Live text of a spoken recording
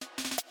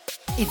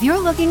If you're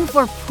looking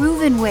for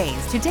proven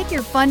ways to take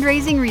your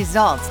fundraising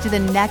results to the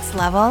next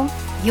level,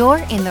 you're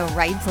in the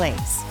right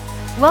place.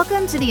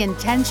 Welcome to the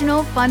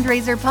Intentional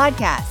Fundraiser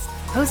Podcast,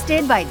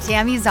 hosted by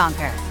Tammy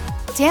Zonker.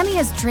 Tammy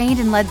has trained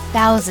and led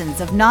thousands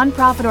of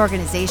nonprofit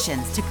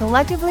organizations to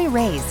collectively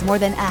raise more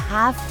than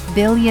 $500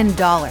 million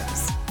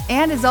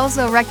and is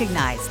also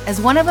recognized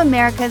as one of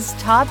America's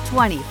top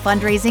 20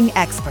 fundraising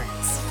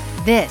experts.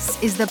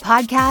 This is the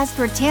podcast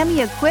where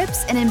Tammy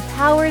equips and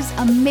empowers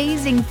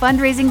amazing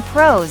fundraising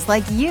pros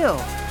like you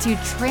to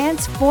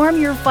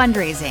transform your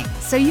fundraising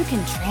so you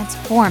can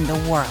transform the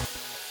world.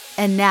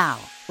 And now,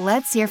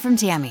 let's hear from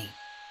Tammy.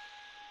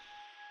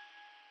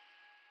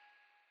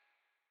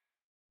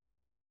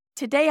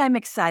 Today, I'm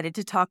excited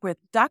to talk with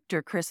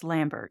Dr. Chris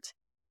Lambert.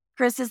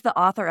 Chris is the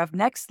author of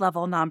Next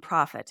Level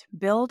Nonprofit,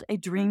 Build a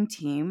Dream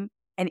Team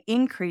and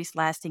Increase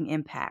Lasting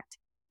Impact.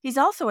 He's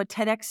also a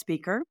TEDx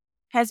speaker,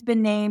 has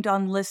been named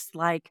on lists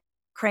like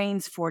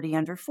Crain's 40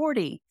 Under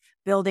 40,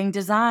 Building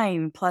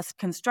Design plus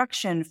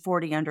Construction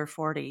 40 Under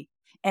 40,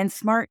 and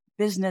Smart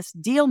Business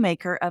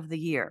Dealmaker of the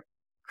Year.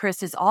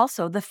 Chris is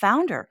also the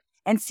founder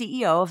and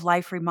CEO of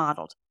Life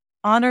Remodeled,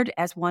 honored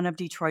as one of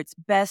Detroit's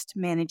best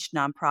managed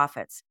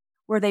nonprofits,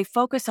 where they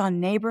focus on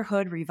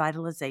neighborhood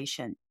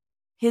revitalization.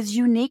 His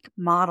unique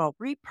model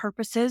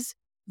repurposes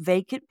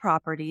vacant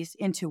properties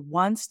into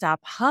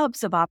one-stop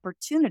hubs of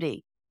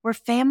opportunity where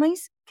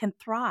families can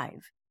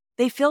thrive.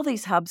 They fill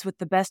these hubs with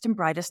the best and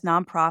brightest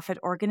nonprofit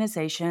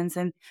organizations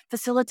and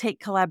facilitate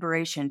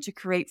collaboration to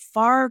create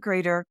far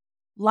greater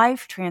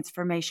life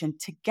transformation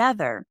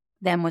together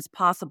than was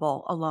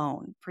possible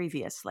alone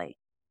previously.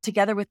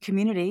 Together with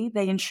community,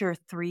 they ensure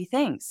three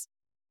things.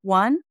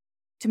 One,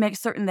 to make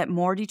certain that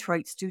more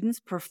Detroit students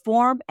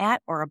perform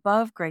at or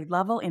above grade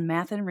level in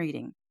math and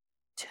reading.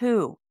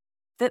 Two,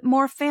 that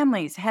more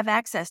families have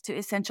access to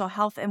essential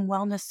health and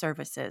wellness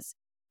services.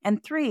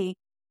 And three,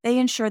 they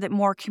ensure that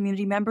more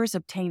community members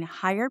obtain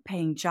higher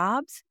paying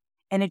jobs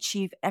and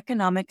achieve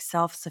economic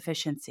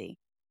self-sufficiency.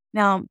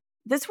 Now,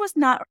 this was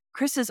not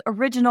Chris's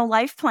original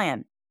life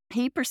plan.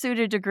 He pursued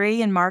a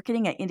degree in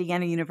marketing at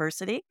Indiana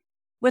University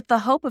with the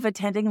hope of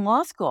attending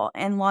law school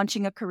and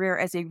launching a career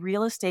as a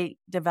real estate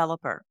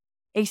developer.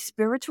 A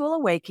spiritual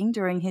awakening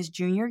during his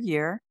junior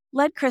year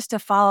led Chris to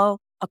follow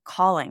a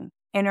calling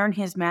and earn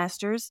his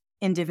master's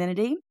in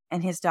divinity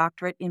and his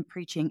doctorate in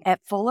preaching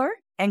at Fuller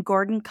and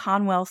Gordon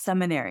Conwell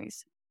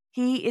seminaries.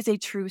 He is a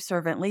true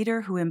servant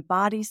leader who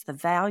embodies the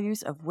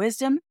values of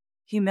wisdom,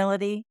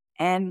 humility,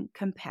 and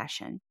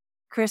compassion.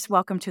 Chris,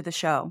 welcome to the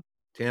show.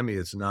 Tammy,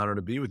 it's an honor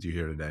to be with you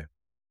here today.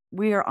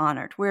 We are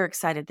honored. We're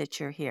excited that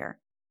you're here.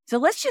 So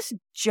let's just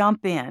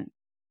jump in.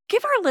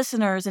 Give our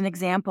listeners an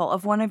example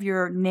of one of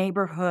your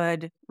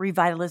neighborhood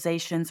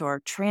revitalizations or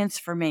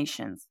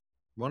transformations.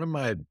 One of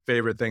my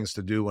favorite things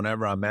to do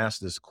whenever I'm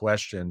asked this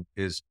question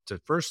is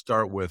to first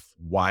start with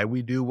why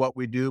we do what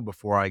we do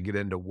before I get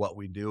into what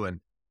we do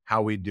and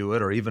how we do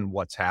it or even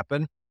what's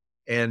happened.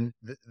 And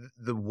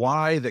the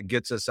why that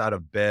gets us out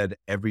of bed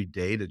every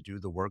day to do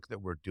the work that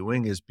we're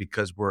doing is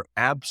because we're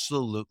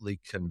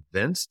absolutely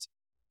convinced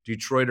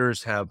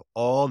Detroiters have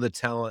all the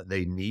talent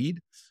they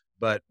need,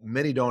 but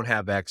many don't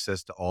have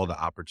access to all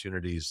the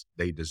opportunities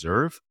they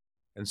deserve.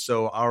 And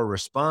so our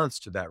response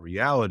to that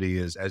reality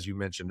is, as you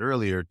mentioned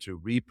earlier, to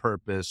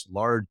repurpose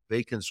large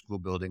vacant school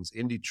buildings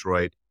in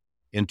Detroit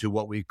into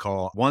what we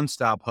call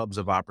one-stop hubs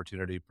of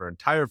opportunity for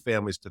entire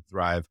families to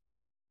thrive.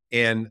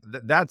 And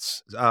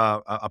that's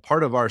a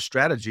part of our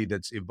strategy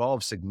that's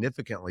evolved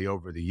significantly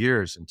over the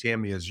years. And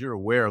Tammy, as you're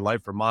aware,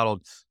 Life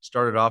Remodeled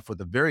started off with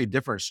a very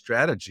different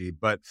strategy,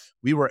 but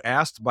we were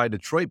asked by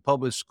Detroit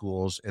Public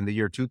Schools in the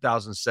year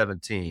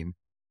 2017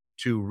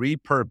 to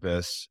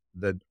repurpose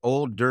the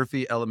old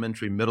Durfee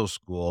Elementary Middle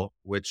School,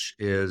 which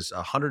is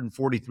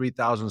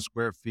 143,000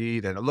 square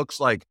feet, and it looks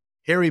like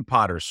Harry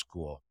Potter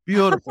School.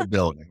 Beautiful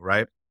building,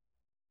 right?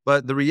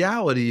 But the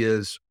reality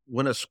is,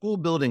 when a school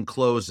building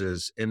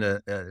closes in a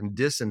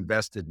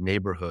disinvested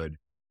neighborhood,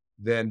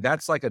 then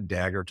that's like a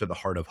dagger to the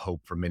heart of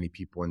hope for many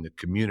people in the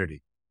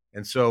community.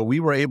 And so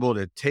we were able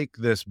to take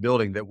this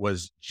building that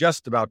was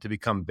just about to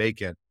become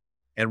vacant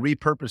and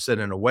repurpose it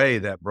in a way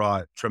that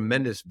brought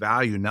tremendous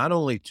value, not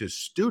only to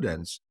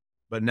students,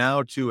 but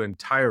now to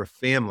entire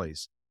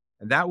families.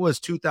 And that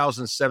was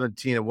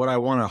 2017. And what I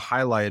want to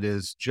highlight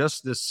is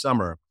just this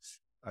summer,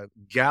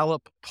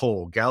 Gallup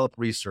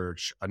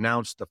Research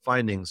announced the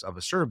findings of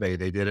a survey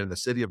they did in the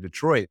city of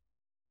Detroit.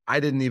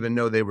 I didn't even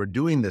know they were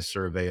doing this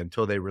survey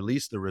until they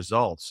released the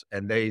results.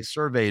 And they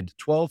surveyed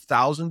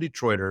 12,000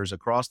 Detroiters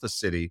across the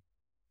city,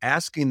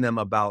 asking them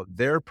about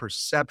their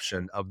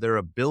perception of their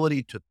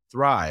ability to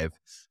thrive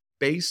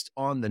based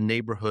on the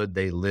neighborhood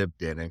they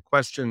lived in. And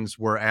questions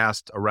were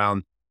asked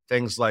around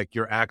things like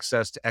your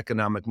access to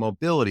economic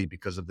mobility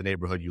because of the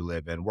neighborhood you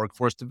live in,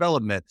 workforce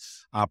development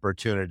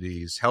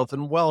opportunities, health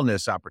and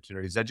wellness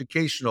opportunities,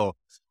 educational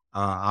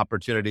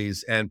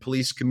opportunities, and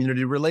police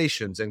community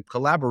relations and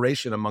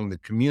collaboration among the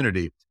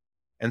community.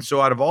 And so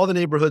out of all the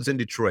neighborhoods in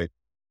Detroit,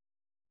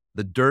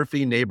 the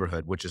Durfee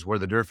neighborhood, which is where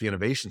the Durfee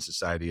Innovation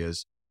Society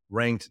is,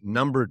 ranked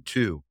number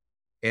 2.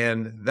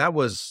 And that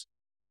was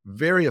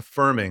very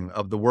affirming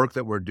of the work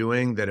that we're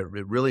doing, that it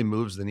really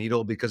moves the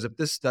needle. Because if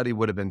this study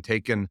would have been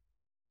taken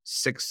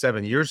 6,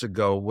 7 years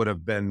ago, would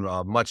have been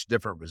a much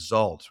different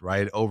result,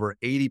 right? Over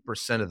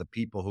 80% of the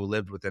people who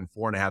lived within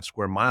 4.5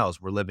 square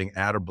miles were living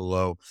at or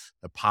below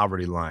the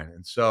poverty line.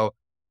 And so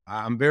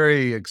I'm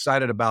very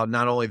excited about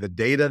not only the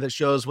data that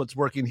shows what's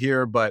working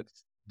here, but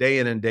day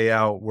in and day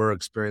out, we're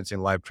experiencing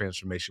life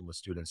transformation with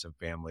students and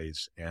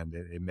families, and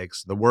it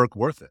makes the work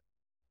worth it.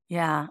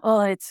 Yeah.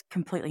 Well, it's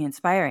completely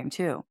inspiring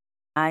too.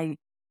 I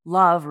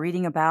love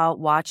reading about,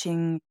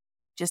 watching,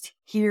 just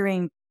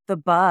hearing the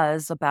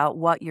buzz about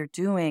what you're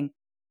doing.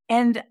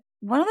 And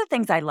one of the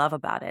things I love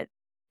about it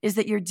is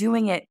that you're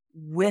doing it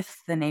with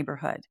the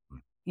neighborhood.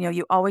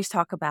 You always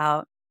talk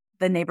about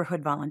the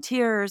neighborhood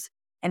volunteers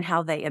and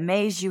how they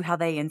amaze you, how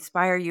they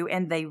inspire you,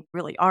 and they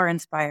really are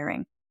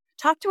inspiring.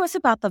 Talk to us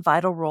about the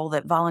vital role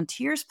that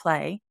volunteers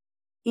play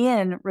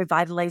in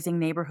revitalizing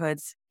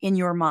neighborhoods in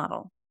your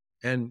model.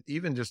 And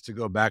even just to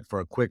go back for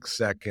a quick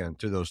second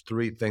to those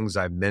three things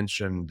I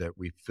mentioned, that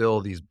we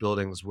fill these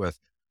buildings with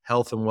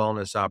health and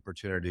wellness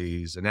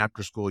opportunities and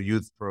after school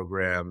youth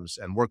programs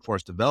and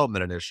workforce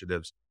development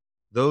initiatives.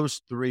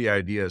 Those three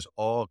ideas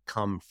all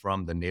come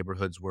from the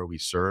neighborhoods where we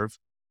serve.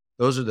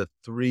 Those are the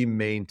three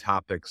main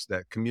topics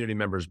that community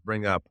members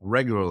bring up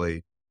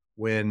regularly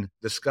when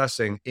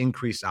discussing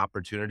increased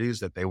opportunities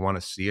that they want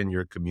to see in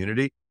your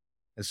community.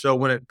 And so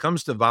when it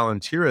comes to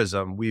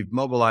volunteerism, we've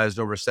mobilized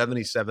over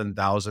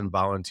 77,000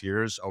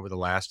 volunteers over the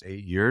last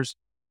 8 years.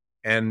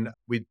 And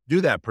we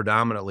do that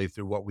predominantly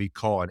through what we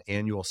call an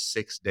annual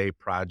 6-day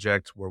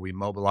project, where we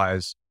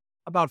mobilize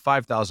about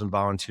 5,000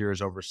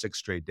 volunteers over 6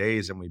 straight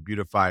days, and we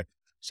beautify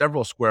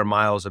several square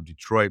miles of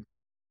Detroit.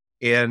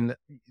 And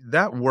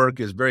that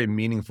work is very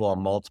meaningful on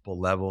multiple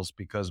levels,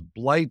 because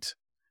blight,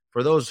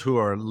 for those who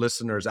are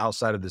listeners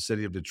outside of the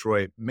city of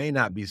Detroit, may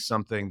not be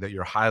something that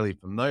you're highly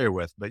familiar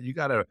with, but you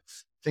got to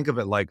think of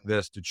it like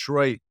this.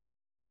 Detroit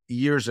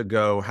years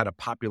ago had a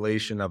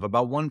population of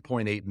about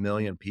 1.8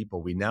 million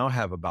people. We now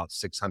have about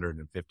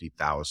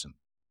 650,000.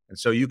 And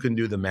so you can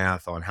do the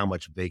math on how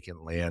much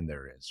vacant land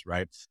there is,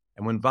 right?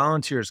 And when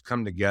volunteers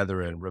come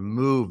together and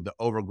remove the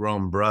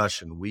overgrown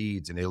brush and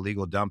weeds and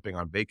illegal dumping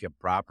on vacant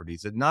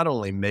properties, it not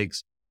only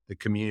makes the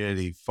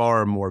community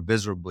far more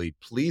visibly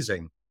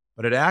pleasing,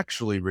 but it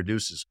actually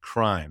reduces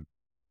crime.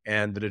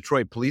 And the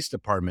Detroit Police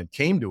Department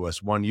came to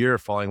us one year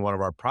following one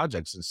of our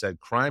projects and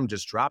said crime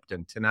just dropped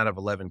in 10 out of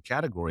 11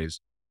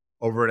 categories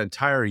over an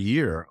entire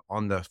year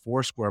on the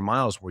 4 square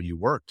miles where you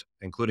worked,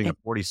 including a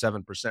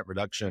 47%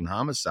 reduction in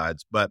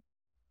homicides. But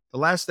the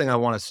last thing I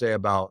want to say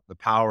about the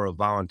power of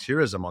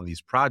volunteerism on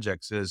these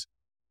projects is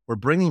we're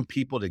bringing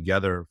people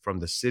together from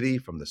the city,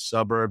 from the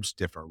suburbs,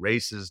 different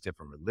races,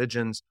 different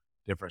religions,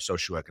 different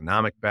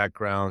socioeconomic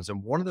backgrounds.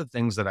 And one of the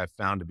things that I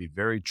found to be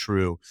very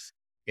true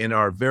in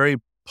our very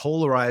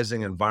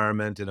polarizing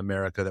environment in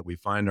America that we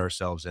find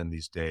ourselves in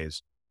these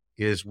days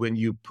is when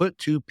you put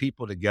two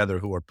people together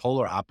who are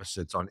polar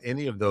opposites on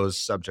any of those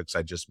subjects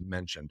I just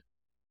mentioned,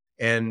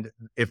 and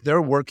if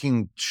they're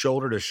working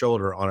shoulder to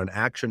shoulder on an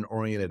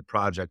action-oriented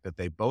project that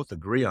they both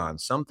agree on,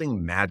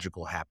 something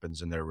magical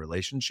happens in their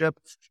relationship,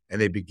 and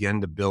they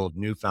begin to build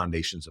new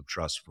foundations of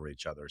trust for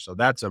each other. So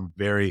that's a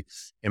very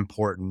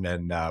important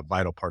and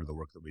vital part of the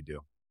work that we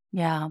do.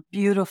 Yeah,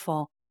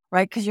 beautiful,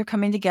 right? Because you're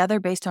coming together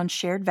based on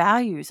shared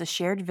values, a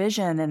shared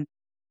vision,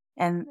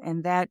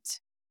 and that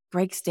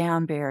breaks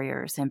down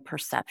barriers and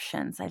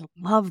perceptions. I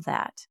love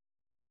that.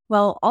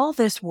 Well, all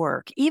this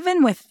work,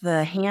 even with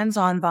the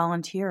hands-on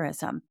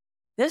volunteerism,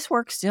 this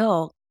work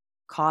still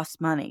costs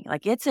money.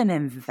 Like, it's an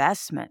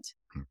investment.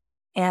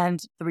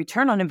 And the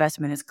return on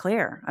investment is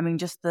clear. I mean,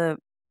 just the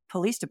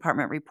police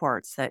department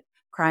reports that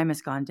crime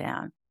has gone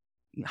down,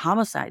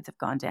 homicides have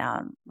gone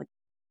down, like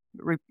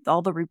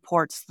all the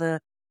reports,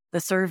 the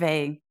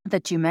survey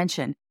that you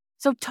mentioned.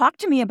 So talk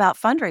to me about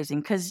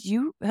fundraising, because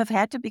you have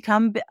had to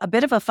become a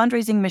bit of a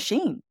fundraising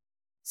machine.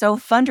 So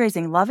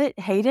fundraising, love it,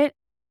 hate it,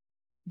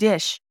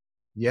 dish.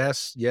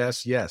 Yes,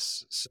 yes,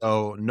 yes.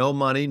 So no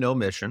money, no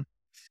mission.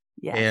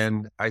 Yes.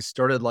 And I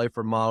started Life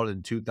Remodeled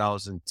in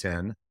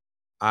 2010.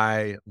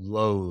 I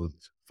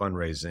loathed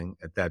fundraising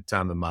at that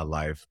time in my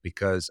life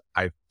because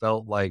I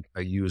felt like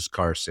a used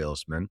car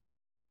salesman.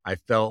 I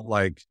felt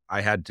like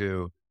I had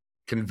to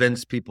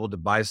convince people to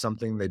buy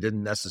something they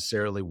didn't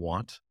necessarily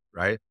want,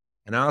 right?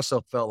 And I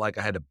also felt like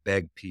I had to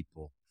beg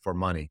people for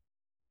money.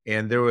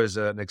 And there was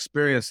an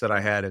experience that I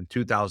had in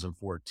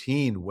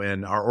 2014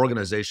 when our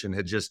organization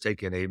had just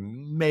taken a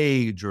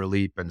major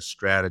leap in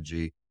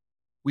strategy.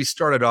 We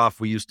started off,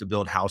 we used to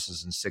build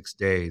houses in 6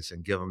 days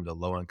and give them to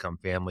low-income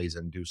families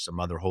and do some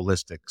other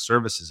holistic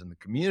services in the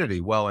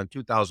community. Well, in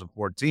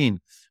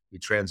 2014, we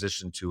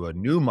transitioned to a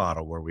new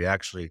model where we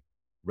actually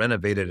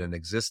renovated an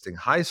existing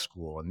high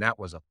school, and that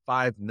was a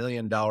 $5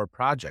 million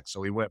project.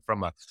 So we went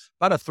from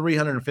about a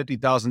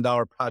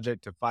 $350,000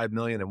 project to $5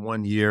 million in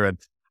 1 year. And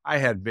I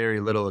had very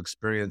little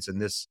experience in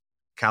this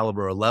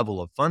caliber or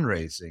level of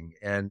fundraising.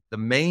 And the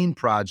main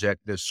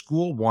project the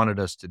school wanted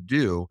us to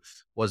do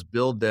was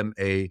build them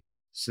a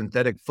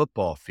synthetic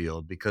football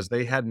field because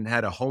they hadn't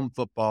had a home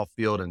football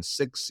field in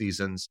 6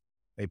 seasons.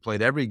 They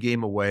played every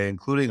game away,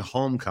 including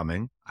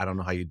homecoming. I don't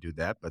know how you do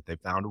that, but they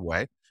found a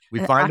way. We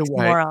An find a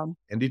way oxymoron.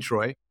 in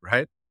Detroit,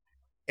 right?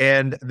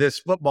 And this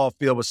football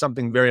field was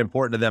something very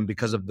important to them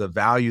because of the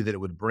value that it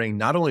would bring,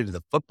 not only to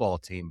the football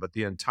team, but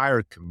the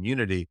entire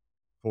community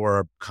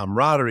for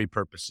camaraderie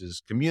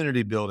purposes,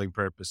 community building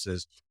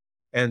purposes.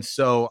 And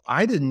so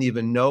I didn't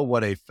even know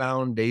what a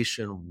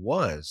foundation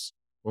was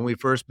when we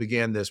first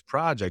began this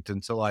project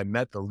until I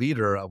met the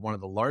leader of one of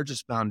the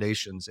largest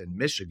foundations in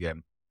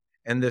Michigan.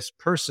 And this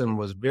person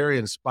was very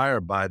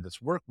inspired by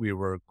this work we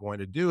were going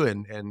to do.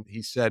 And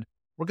he said,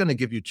 we're going to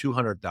give you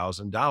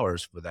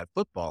 $200,000 for that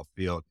football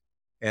field.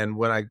 And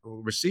when I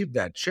received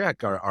that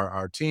check,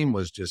 our team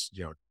was just,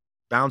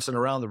 bouncing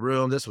around the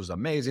room. This was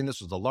amazing.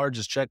 This was the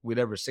largest check we'd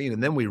ever seen.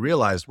 And then we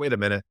realized, wait a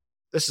minute,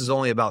 this is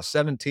only about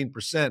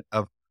 17%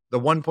 of the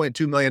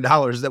 $1.2 million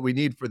that we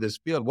need for this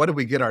field. What did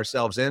we get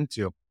ourselves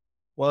into?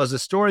 Well, as the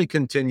story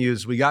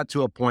continues, we got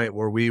to a point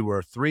where we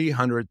were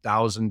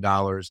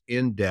 $300,000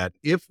 in debt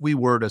if we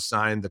were to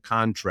sign the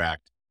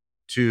contract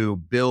to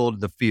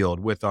build the field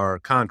with our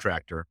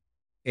contractor.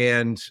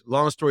 And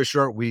long story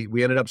short, we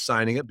ended up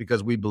signing it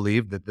because we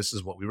believed that this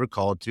is what we were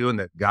called to and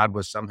that God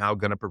was somehow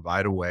going to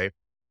provide a way.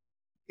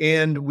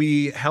 And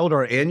we held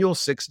our annual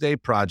 6-day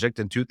project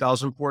in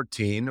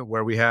 2014,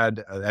 where we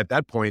had, at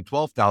that point,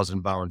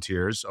 12,000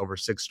 volunteers over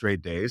 6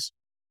 straight days.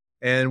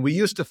 And we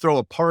used to throw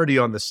a party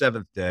on the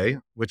 7th day,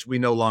 which we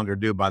no longer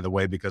do, by the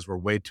way, because we're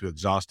way too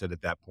exhausted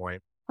at that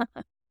point.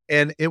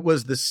 And it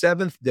was the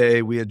 7th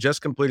day. We had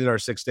just completed our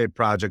 6-day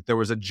project. There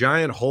was a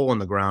giant hole in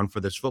the ground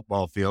for this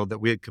football field that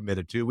we had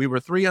committed to. We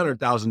were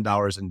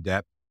 $300,000 in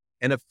debt.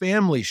 And a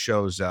family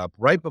shows up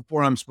right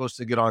before I'm supposed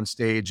to get on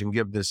stage and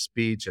give this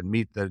speech and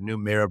meet the new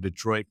mayor of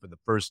Detroit for the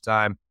first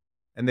time.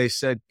 And they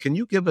said, can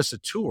you give us a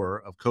tour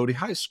of Cody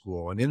High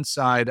School? And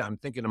inside, I'm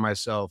thinking to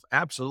myself,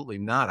 absolutely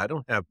not. I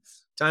don't have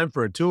time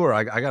for a tour.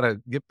 I got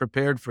to get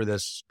prepared for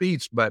this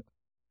speech. But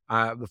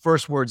the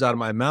first words out of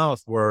my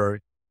mouth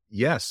were,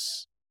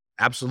 yes,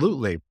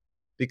 absolutely.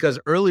 Because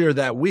earlier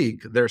that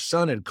week, their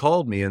son had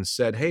called me and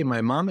said, hey,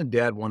 my mom and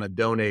dad want to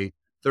donate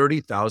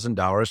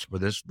 $30,000 for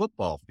this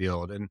football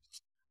field. And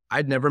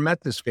I'd never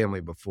met this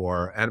family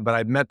before, but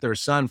I'd met their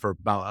son for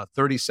about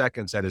 30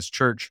 seconds at his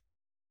church.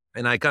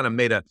 And I kind of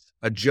made a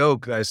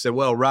joke. I said,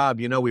 well, Rob,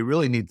 we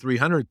really need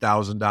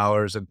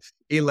 $300,000. And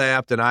he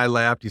laughed and I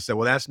laughed. He said,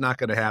 well, that's not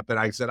going to happen.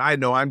 I said, I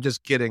know, I'm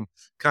just kidding,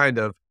 kind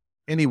of.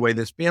 Anyway,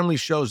 this family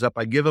shows up.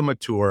 I give them a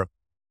tour.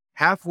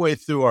 Halfway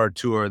through our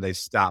tour, they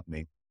stop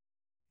me.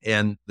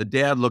 And the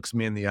dad looks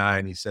me in the eye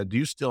and he said, do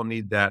you still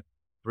need that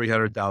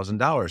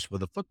 $300,000 for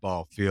the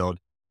football field?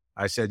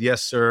 I said,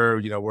 yes, sir.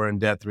 We're in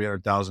debt,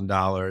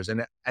 $300,000.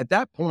 And at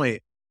that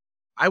point,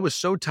 I was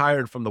so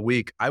tired from the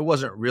week. I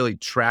wasn't really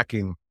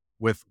tracking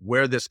with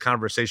where this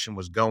conversation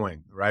was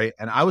going. Right.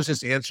 And I was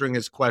just answering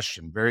his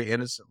question very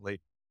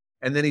innocently.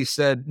 And then he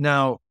said,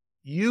 now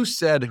you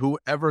said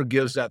whoever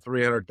gives that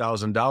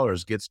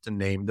 $300,000 gets to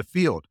name the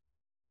field.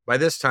 By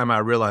this time, I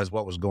realized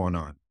what was going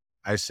on.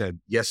 I said,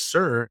 yes,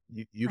 sir.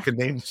 You can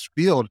name this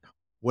field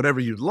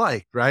whatever you'd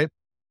like. Right.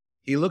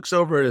 He looks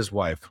over at his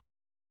wife.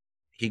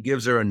 He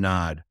gives her a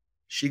nod.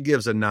 She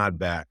gives a nod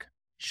back.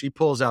 She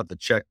pulls out the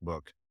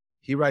checkbook.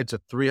 He writes a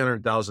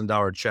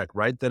 $300,000 check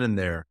right then and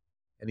there.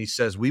 And he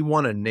says, we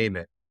want to name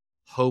it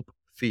Hope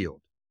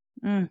Field.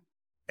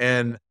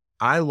 And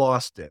I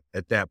lost it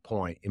at that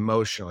point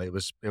emotionally. It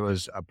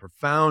was a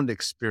profound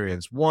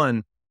experience.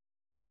 One,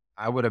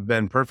 I would have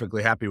been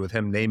perfectly happy with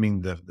him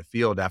naming the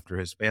field after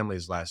his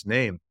family's last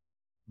name.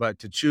 But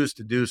to choose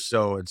to do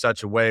so in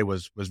such a way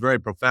was very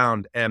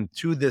profound. And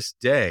to this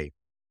day,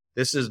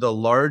 this is the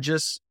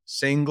largest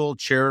single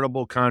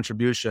charitable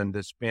contribution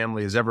this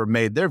family has ever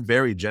made. They're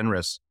very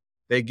generous.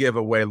 They give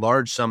away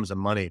large sums of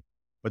money,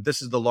 but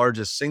this is the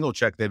largest single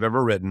check they've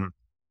ever written.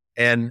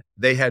 And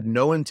they had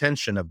no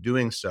intention of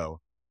doing so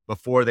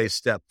before they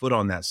stepped foot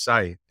on that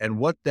site. And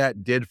what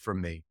that did for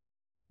me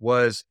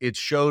was it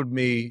showed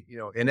me,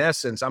 in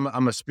essence,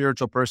 I'm a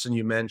spiritual person.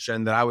 You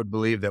mentioned that I would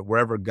believe that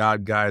wherever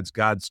God guides,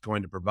 God's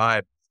going to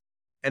provide.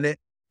 And it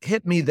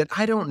hit me that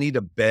I don't need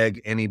to beg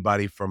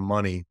anybody for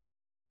money.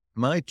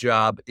 My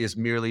job is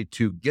merely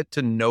to get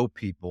to know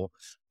people,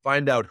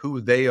 find out who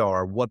they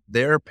are, what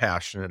they're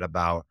passionate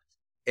about.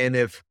 And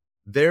if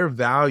their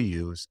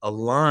values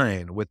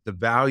align with the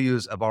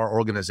values of our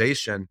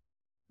organization,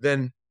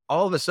 then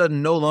all of a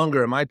sudden, no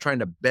longer am I trying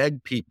to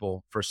beg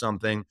people for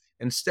something.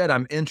 Instead,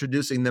 I'm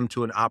introducing them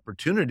to an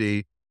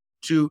opportunity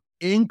to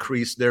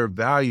increase their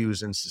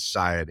values in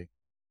society.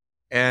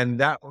 And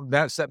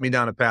that set me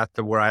down a path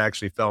to where I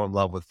actually fell in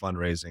love with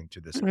fundraising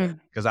to this day,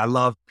 because I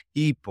love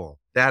people.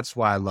 That's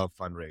why I love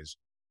fundraising.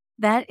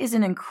 That is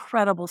an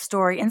incredible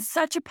story and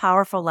such a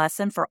powerful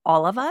lesson for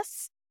all of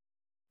us,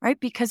 right?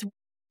 Because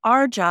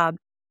our job,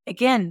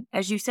 again,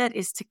 as you said,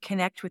 is to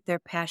connect with their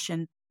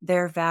passion,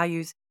 their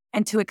values,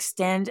 and to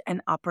extend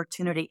an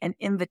opportunity, an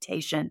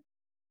invitation.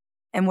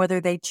 And whether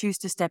they choose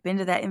to step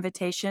into that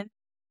invitation,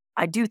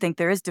 I do think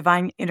there is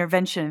divine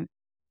intervention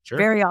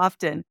very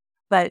often,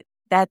 but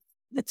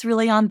that's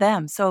really on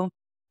them. So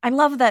I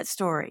love that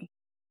story.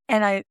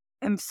 And I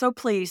am so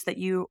pleased that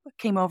you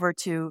came over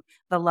to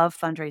the Love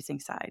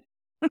fundraising side.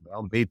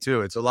 Well, me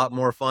too. It's a lot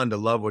more fun to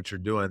love what you're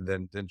doing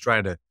than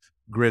trying to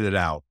grit it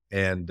out.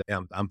 And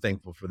I'm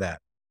thankful for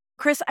that.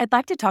 Chris, I'd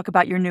like to talk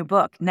about your new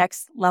book,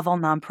 Next Level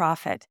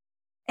Nonprofit.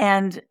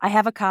 And I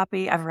have a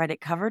copy. I've read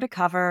it cover to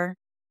cover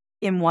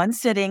in one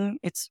sitting.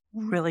 It's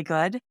really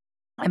good.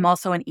 I'm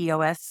also an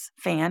EOS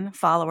fan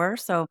follower.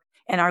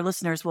 And our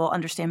listeners will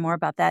understand more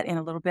about that in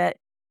a little bit.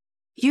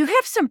 You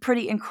have some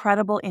pretty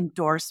incredible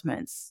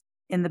endorsements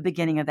in the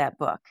beginning of that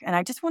book. And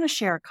I just want to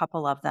share a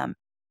couple of them.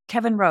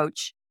 Kevin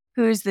Roach,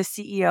 who is the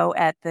CEO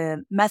at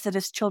the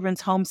Methodist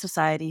Children's Home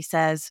Society,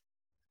 says,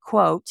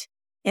 quote,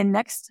 in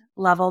Next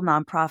Level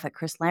Nonprofit,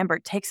 Chris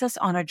Lambert takes us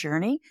on a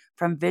journey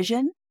from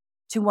vision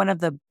to one of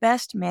the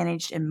best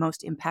managed and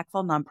most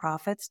impactful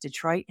nonprofits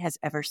Detroit has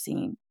ever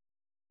seen.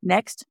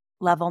 Next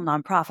Level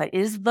Nonprofit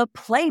is the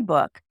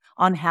playbook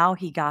on how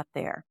he got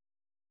there.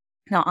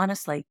 Now,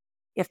 honestly,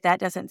 if that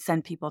doesn't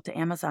send people to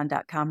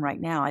Amazon.com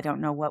right now, I don't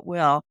know what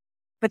will.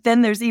 But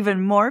then there's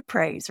even more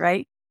praise,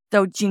 right?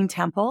 So Gene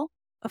Temple,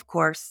 of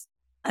course,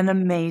 an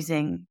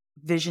amazing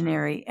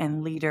visionary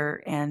and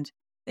leader and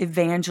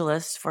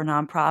evangelist for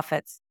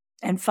nonprofits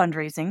and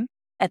fundraising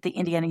at the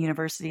Indiana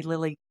University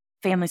Lilly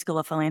Family School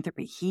of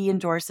Philanthropy. He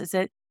endorses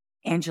it.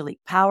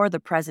 Angelique Power, the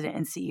president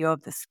and CEO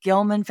of the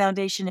Skillman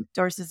Foundation,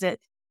 endorses it.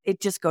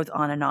 It just goes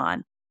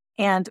on.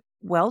 And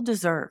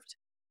well-deserved.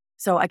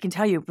 So I can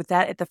tell you with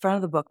that at the front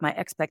of the book, my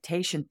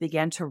expectations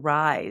began to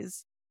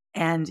rise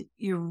and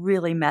you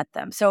really met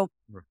them. So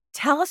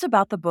tell us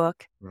about the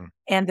book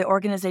and the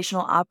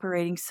organizational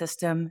operating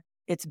system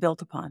it's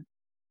built upon.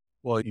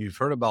 Well, you've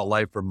heard about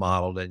Life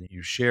Remodeled, and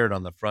you shared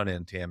on the front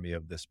end, Tammy,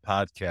 of this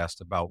podcast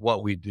about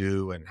what we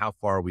do and how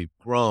far we've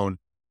grown.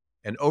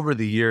 And over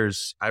the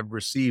years, I've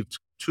received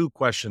 2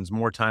 questions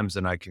more times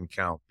than I can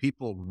count.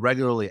 People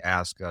regularly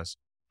ask us,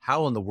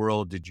 how in the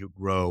world did you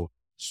grow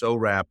so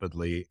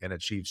rapidly and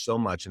achieve so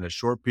much in a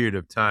short period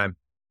of time?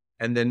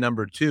 And then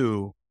number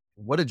 2,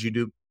 what did you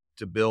do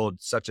to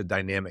build such a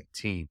dynamic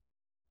team?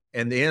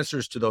 And the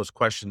answers to those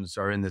questions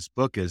are in this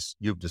book, as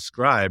you've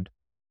described.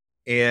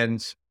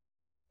 And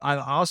I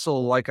also,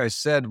 like I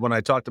said, when I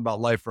talked about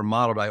Life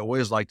Remodeled, I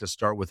always like to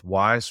start with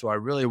why. So I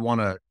really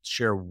want to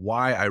share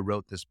why I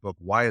wrote this book,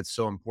 why it's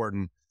so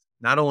important,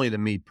 not only to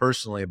me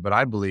personally, but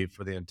I believe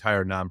for the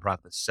entire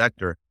nonprofit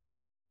sector.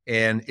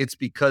 And it's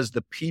because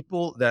the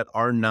people that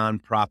our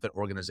nonprofit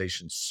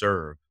organizations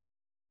serve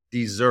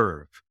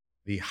deserve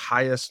the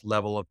highest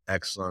level of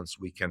excellence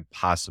we can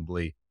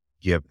possibly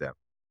give them.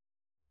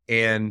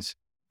 And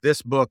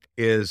this book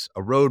is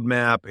a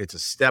roadmap. It's a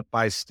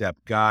step-by-step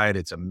guide.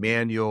 It's a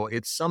manual.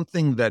 It's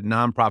something that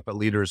nonprofit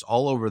leaders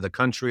all over the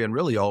country and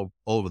really all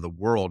over the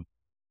world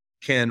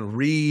can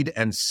read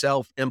and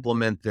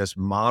self-implement this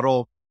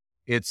model.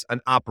 It's an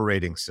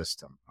operating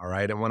system, all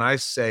right? And when I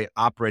say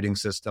operating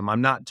system,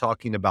 I'm not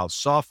talking about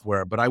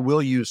software, but I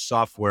will use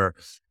software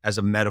as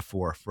a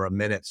metaphor for a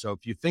minute. So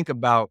if you think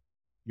about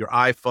your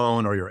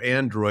iPhone or your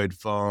Android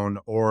phone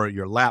or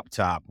your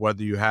laptop,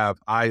 whether you have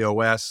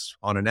iOS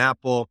on an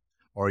Apple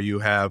or you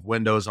have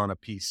Windows on a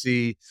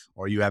PC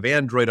or you have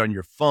Android on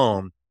your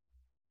phone,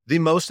 the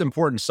most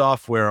important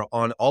software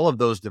on all of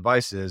those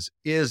devices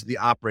is the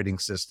operating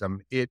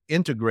system. It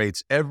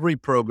integrates every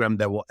program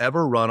that will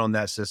ever run on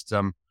that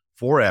system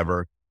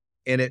forever.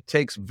 And it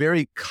takes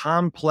very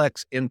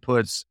complex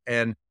inputs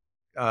and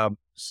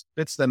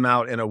spits them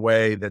out in a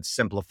way that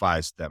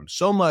simplifies them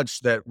so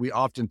much that we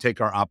often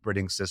take our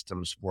operating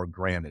systems for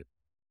granted.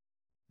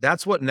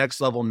 That's what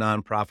Next Level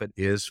Nonprofit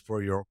is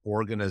for your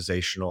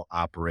organizational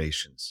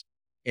operations.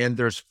 And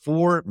there's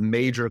 4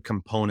 major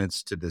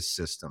components to this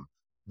system.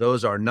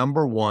 Those are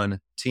number 1,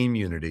 team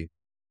unity.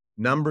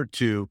 Number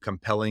 2,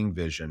 compelling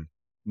vision.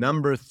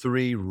 Number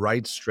 3,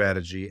 right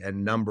strategy.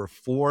 And number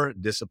 4,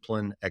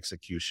 disciplined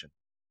execution.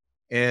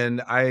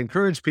 And I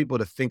encourage people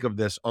to think of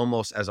this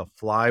almost as a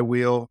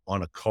flywheel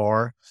on a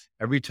car.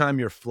 Every time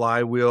your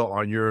flywheel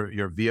on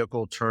your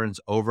vehicle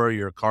turns over,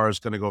 your car is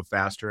going to go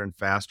faster and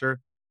faster.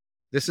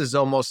 This is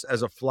almost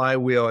as a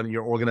flywheel in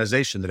your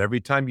organization, that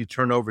every time you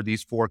turn over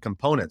these 4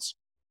 components,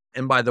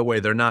 and by the way,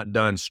 they're not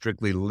done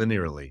strictly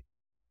linearly.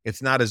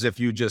 It's not as if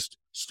you just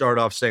start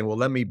off saying, well,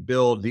 let me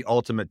build the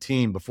ultimate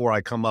team before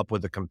I come up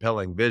with a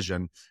compelling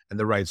vision and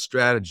the right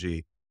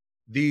strategy.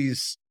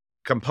 These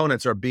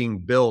components are being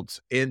built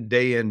in,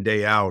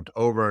 day out,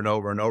 over and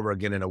over and over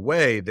again in a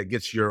way that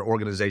gets your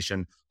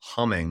organization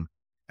humming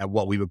at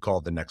what we would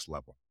call the next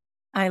level.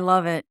 I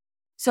love it.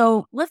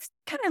 So let's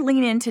kind of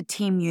lean into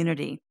team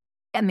unity.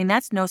 I mean,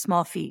 that's no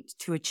small feat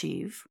to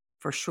achieve,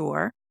 for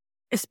sure,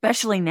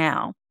 especially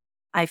now.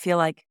 I feel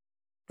like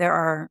there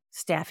are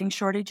staffing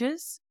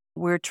shortages.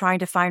 We're trying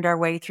to find our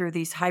way through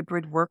these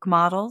hybrid work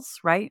models,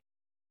 right?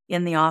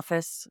 In the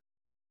office,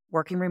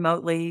 working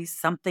remotely,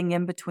 something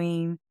in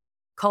between,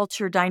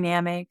 culture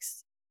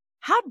dynamics.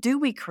 How do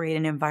we create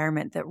an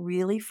environment that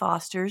really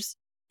fosters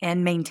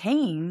and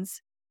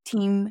maintains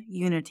team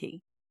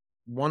unity?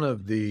 One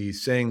of the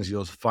sayings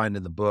you'll find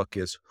in the book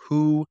is,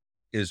 who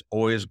is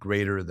always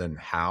greater than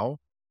how.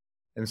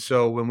 And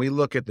so when we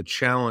look at the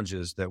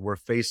challenges that we're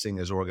facing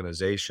as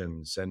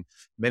organizations, and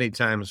many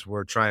times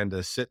we're trying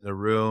to sit in a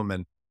room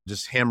and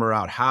just hammer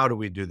out, how do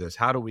we do this?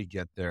 How do we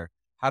get there?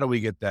 How do we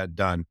get that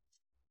done?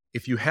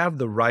 If you have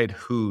the right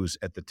who's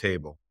at the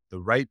table, the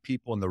right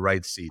people in the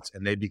right seats,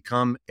 and they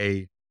become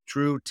a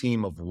true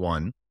team of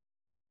one,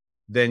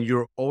 then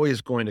you're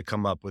always going to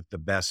come up with the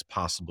best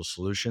possible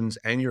solutions.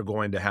 And you're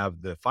going to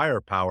have the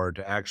firepower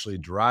to actually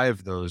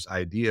drive those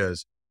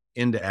ideas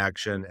into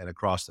action and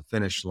across the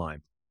finish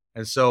line.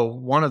 And so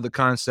one of the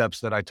concepts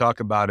that I talk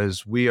about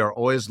is we are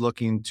always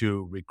looking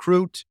to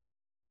recruit,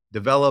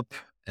 develop,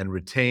 and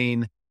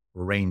retain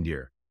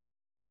reindeer.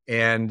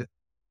 And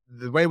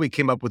the way we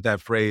came up with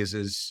that phrase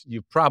is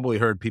you've probably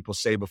heard people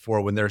say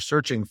before when they're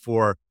searching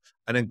for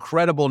an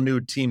incredible new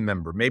team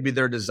member, maybe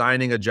they're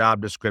designing a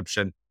job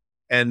description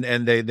and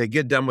they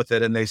get done with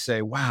it and they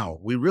say, wow,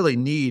 we really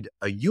need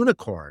a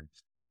unicorn.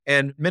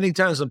 And many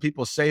times when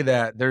people say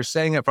that, they're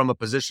saying it from a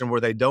position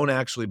where they don't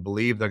actually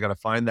believe they're going to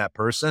find that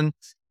person.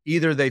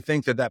 Either they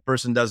think that that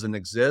person doesn't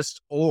exist,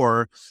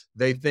 or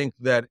they think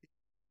that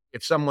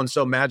if someone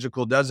so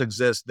magical does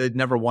exist, they'd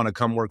never want to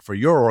come work for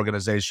your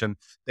organization.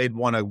 They'd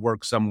want to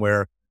work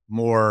somewhere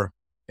more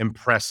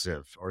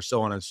impressive or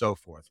so on and so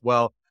forth.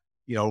 Well,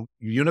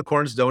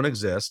 unicorns don't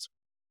exist,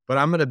 but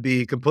I'm going to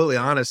be completely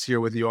honest here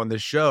with you on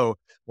this show.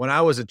 When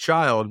I was a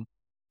child,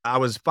 I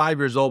was 5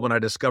 years old when I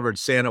discovered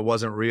Santa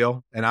wasn't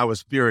real. And I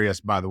was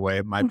furious, by the way,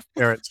 at my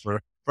parents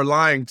for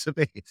lying to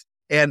me.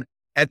 And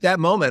at that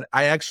moment,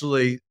 I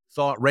actually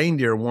thought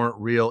reindeer weren't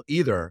real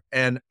either.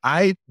 And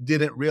I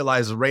didn't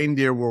realize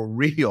reindeer were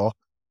real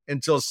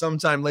until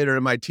sometime later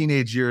in my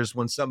teenage years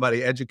when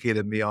somebody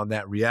educated me on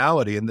that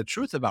reality. And the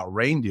truth about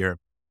reindeer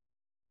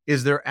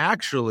is they're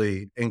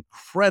actually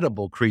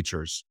incredible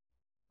creatures.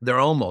 They're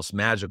almost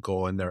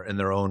magical in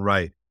their own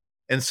right.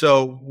 And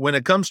so when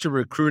it comes to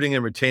recruiting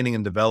and retaining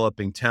and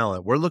developing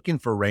talent, we're looking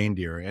for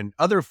reindeer. And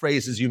other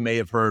phrases you may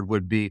have heard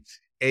would be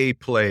A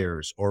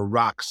players or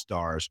rock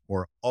stars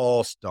or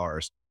all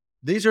stars.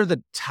 These are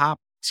the top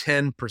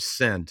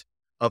 10%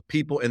 of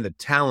people in the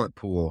talent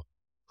pool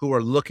who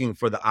are looking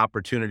for the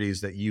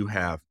opportunities that you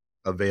have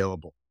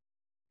available.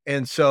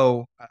 And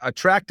so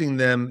attracting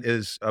them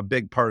is a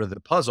big part of the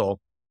puzzle.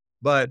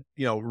 But,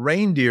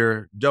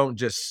 reindeer don't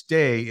just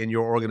stay in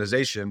your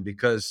organization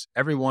because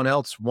everyone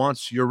else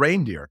wants your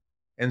reindeer.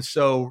 And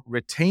so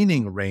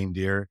retaining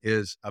reindeer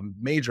is a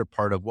major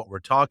part of what we're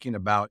talking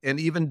about,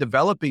 and even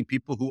developing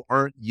people who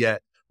aren't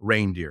yet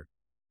reindeer.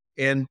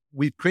 And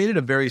we've created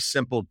a very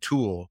simple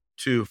tool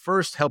to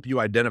first help you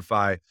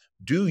identify,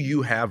 do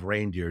you have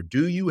reindeer?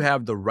 Do you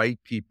have the right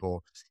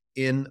people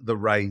in the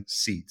right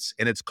seats?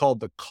 And it's called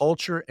the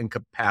Culture and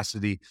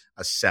Capacity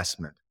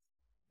Assessment.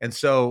 And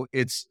so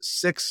it's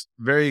 6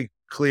 very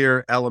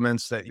clear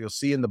elements that you'll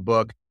see in the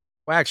book.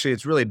 Well, actually,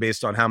 it's really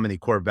based on how many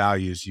core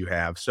values you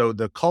have. So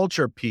the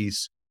culture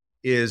piece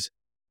is,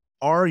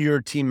 are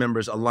your team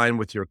members aligned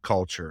with your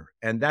culture?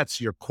 And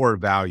that's your core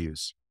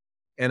values.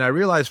 And I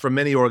realize for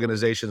many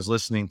organizations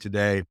listening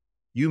today,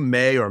 you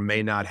may or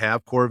may not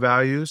have core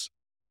values.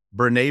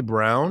 Brené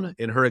Brown,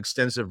 in her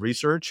extensive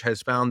research,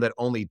 has found that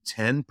only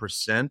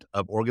 10%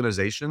 of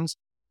organizations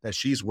that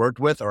she's worked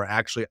with are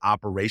actually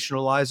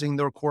operationalizing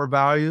their core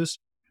values.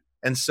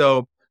 And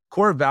so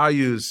core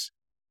values,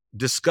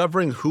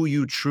 discovering who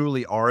you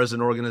truly are as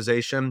an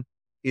organization,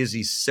 is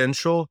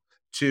essential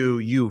to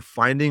you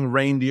finding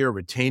reindeer,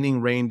 retaining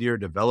reindeer,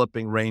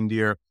 developing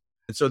reindeer.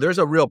 And so there's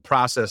a real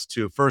process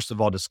to, first of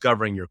all,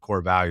 discovering your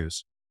core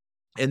values.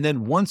 And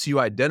then once you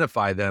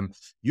identify them,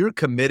 you're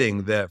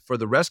committing that for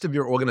the rest of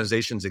your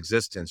organization's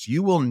existence,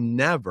 you will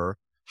never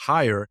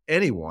hire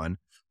anyone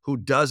who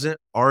doesn't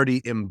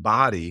already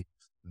embody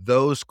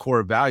those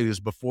core values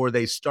before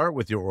they start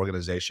with your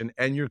organization.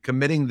 And you're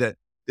committing that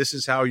this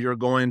is how you're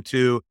going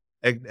to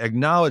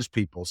acknowledge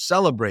people,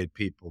 celebrate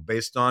people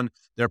based on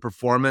their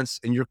performance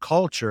and your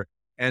culture.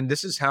 And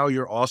this is how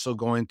you're also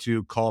going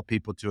to call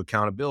people to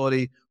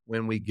accountability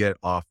when we get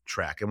off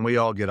track. And we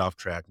all get off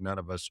track. None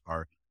of us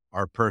are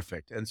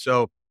perfect. And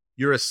so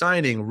you're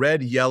assigning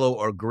red, yellow,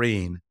 or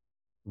green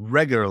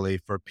regularly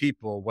for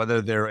people, whether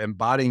they're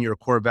embodying your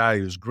core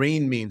values.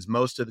 Green means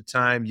most of the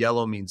time,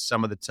 yellow means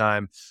some of the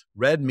time,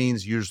 red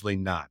means usually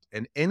not.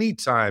 And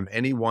anytime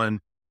anyone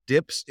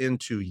dips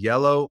into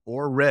yellow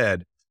or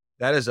red,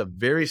 that is a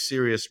very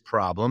serious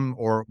problem,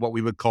 or what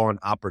we would call an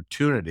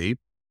opportunity.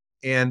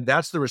 And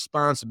that's the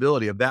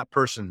responsibility of that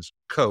person's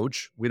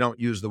coach. We don't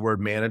use the word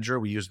manager,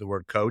 we use the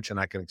word coach, and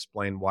I can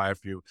explain why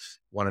if you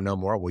want to know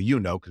more. Well,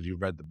 because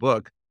you've read the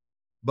book.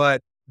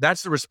 But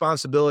that's the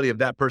responsibility of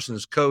that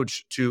person's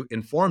coach to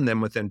inform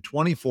them within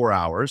 24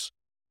 hours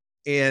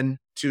and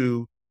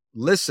to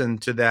listen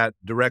to that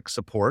direct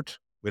support.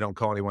 We don't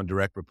call anyone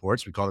direct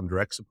reports. We call them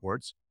direct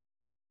supports,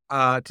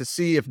 to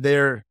see if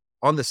they're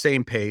on the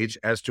same page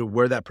as to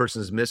where that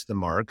person's missed the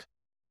mark,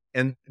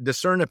 and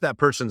discern if that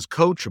person's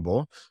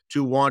coachable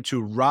to want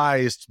to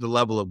rise to the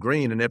level of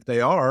green. And if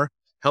they are,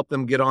 help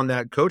them get on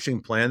that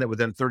coaching plan that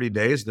within 30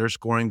 days, they're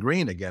scoring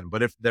green again.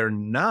 But if they're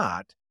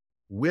not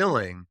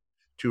willing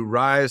to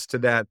rise to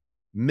that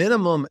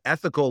minimum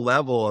ethical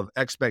level of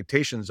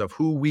expectations of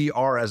who we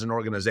are as an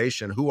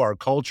organization, who our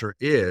culture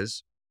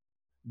is,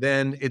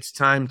 then it's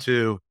time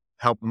to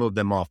help move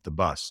them off the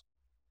bus.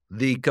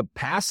 The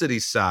capacity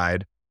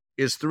side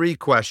is 3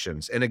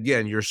 questions. And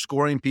again, you're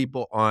scoring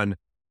people on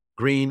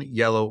green,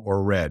 yellow,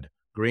 or red.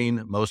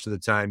 Green most of the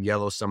time,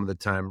 yellow some of the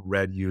time,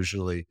 red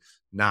usually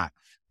not.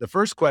 The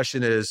first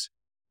question is,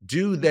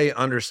 do they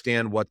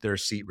understand what their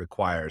seat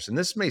requires? And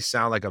this may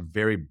sound like a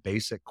very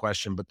basic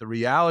question, but the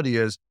reality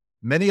is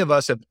many of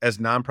us as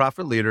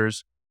nonprofit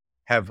leaders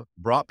have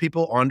brought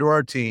people onto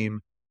our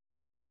team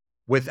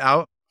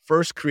without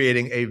first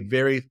creating a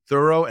very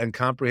thorough and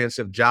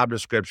comprehensive job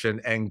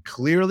description and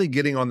clearly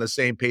getting on the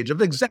same page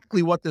of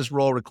exactly what this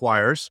role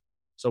requires.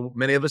 So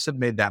many of us have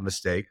made that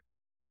mistake.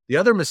 The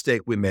other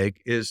mistake we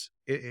make is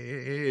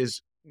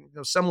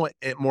somewhat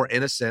more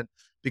innocent,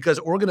 because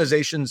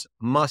organizations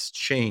must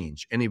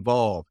change and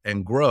evolve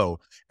and grow.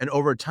 And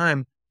over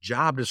time,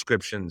 job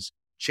descriptions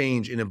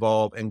change and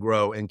evolve and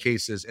grow in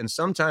cases. And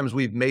sometimes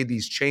we've made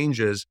these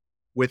changes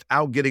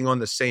without getting on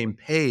the same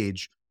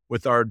page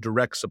with our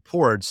direct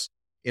supports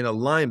in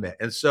alignment.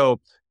 And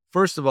so,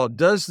 first of all,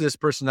 does this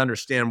person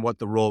understand what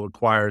the role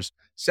requires?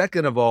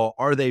 Second of all,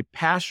 are they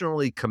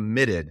passionately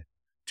committed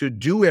to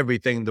do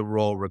everything the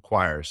role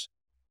requires?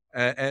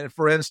 And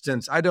for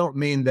instance, I don't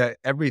mean that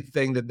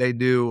everything that they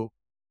do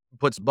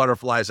puts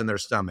butterflies in their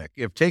stomach.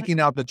 If taking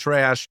out the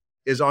trash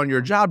is on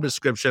your job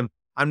description,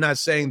 I'm not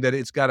saying that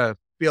it's got to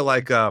feel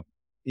like a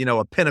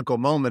pinnacle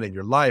moment in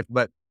your life,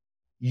 but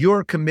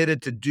you're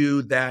committed to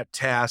do that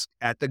task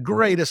at the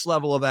greatest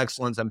level of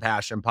excellence and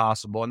passion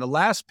possible. And the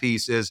last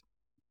piece is,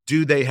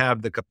 do they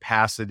have the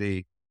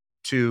capacity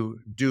to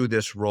do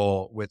this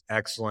role with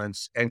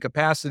excellence? And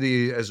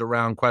capacity is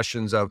around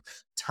questions of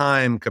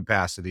time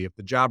capacity. If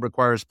the job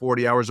requires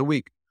 40 hours a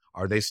week,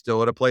 are they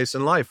still at a place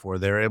in life where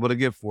they're able to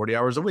give 40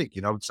 hours a week?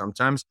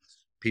 Sometimes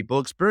people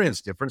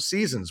experience different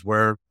seasons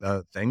where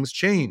things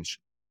change.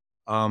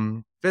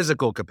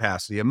 Physical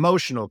capacity,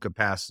 emotional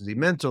capacity,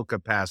 mental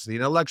capacity,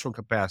 intellectual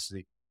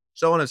capacity,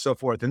 so on and so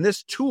forth. And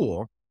this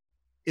tool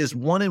is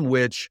one in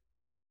which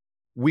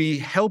we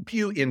help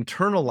you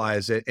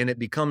internalize it, and it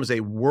becomes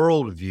a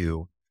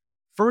worldview,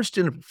 first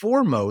and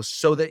foremost,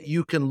 so that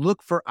you can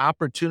look for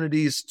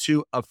opportunities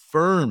to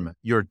affirm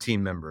your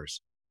team members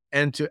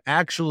and to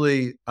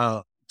actually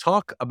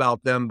talk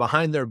about them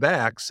behind their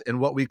backs in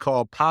what we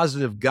call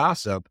positive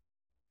gossip.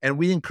 And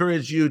we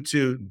encourage you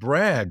to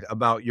brag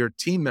about your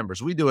team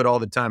members. We do it all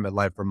the time at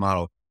Life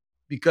Remodel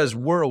because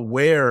we're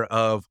aware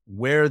of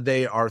where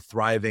they are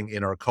thriving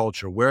in our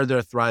culture, where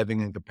they're thriving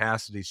in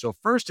capacity. So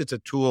first, it's a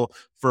tool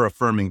for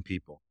affirming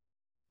people,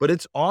 but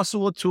it's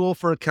also a tool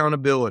for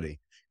accountability.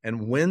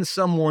 And when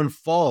someone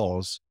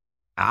falls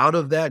out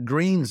of that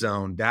green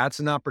zone, that's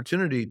an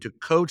opportunity to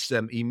coach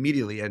them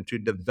immediately and to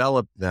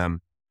develop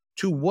them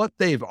to what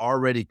they've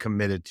already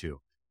committed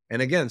to.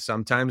 And again,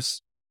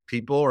 sometimes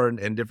people are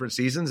in different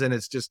seasons and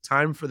it's just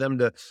time for them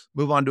to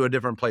move on to a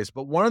different place.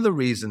 But one of the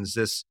reasons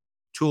this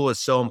tool is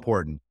so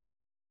important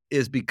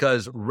is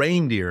because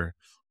reindeer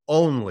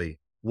only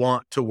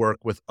want to work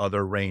with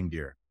other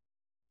reindeer.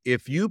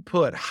 If you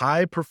put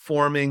high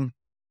performing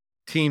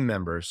team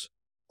members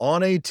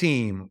on a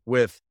team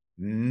with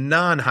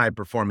non-high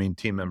performing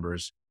team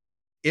members,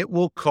 it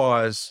will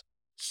cause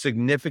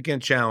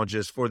significant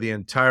challenges for the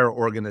entire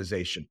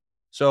organization.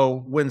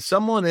 So when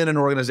someone in an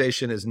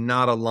organization is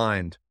not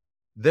aligned,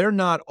 they're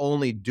not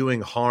only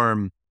doing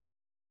harm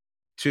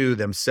to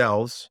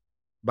themselves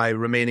by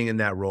remaining in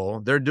that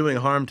role, they're doing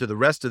harm to the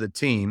rest of the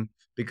team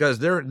because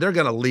they're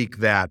going to leak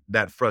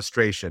that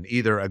frustration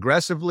either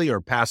aggressively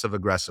or passive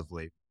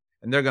aggressively.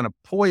 And they're going to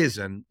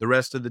poison the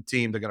rest of the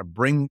team. They're going to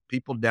bring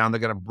people down. They're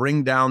going to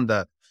bring down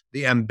the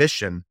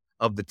ambition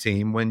of the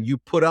team when you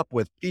put up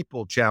with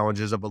people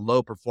challenges of a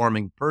low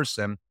performing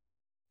person.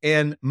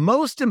 And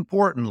most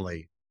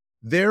importantly,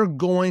 they're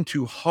going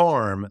to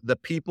harm the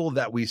people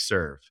that we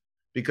serve,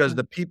 because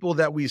the people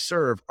that we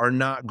serve are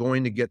not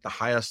going to get the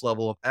highest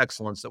level of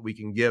excellence that we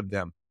can give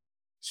them.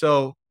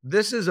 So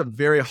this is a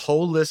very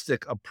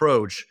holistic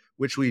approach,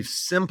 which we've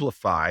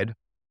simplified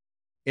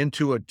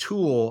into a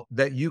tool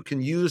that you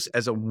can use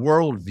as a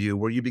worldview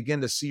where you begin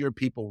to see your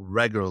people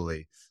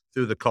regularly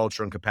through the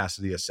culture and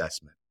capacity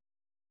assessment.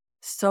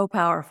 So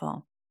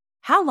powerful.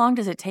 How long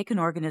does it take an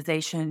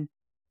organization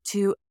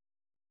to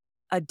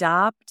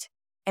adopt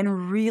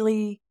and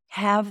really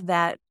have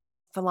that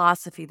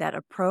philosophy, that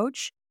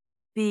approach,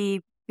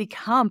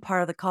 become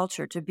part of the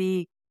culture, to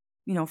be,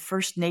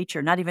 first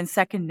nature, not even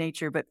second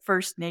nature, but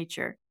first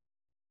nature?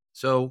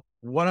 So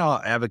what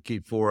I'll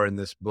advocate for in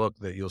this book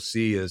that you'll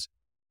see is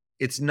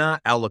it's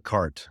not a la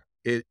carte.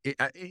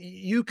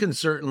 You can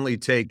certainly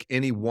take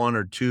any one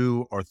or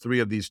two or three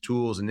of these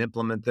tools and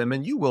implement them,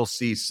 and you will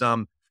see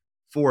some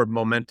forward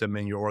momentum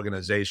in your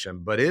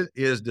organization, but it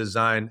is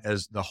designed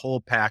as the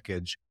whole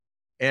package.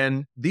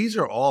 And these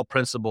are all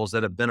principles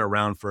that have been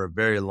around for a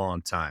very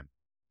long time.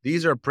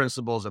 These are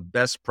principles of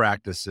best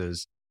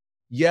practices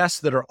yes,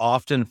 that are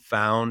often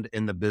found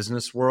in the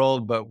business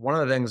world. But one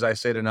of the things I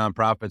say to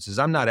nonprofits is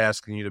I'm not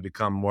asking you to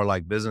become more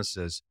like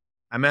businesses.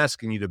 I'm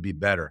asking you to be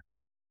better,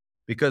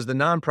 because the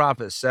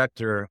nonprofit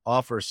sector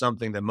offers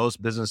something that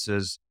most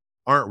businesses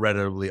aren't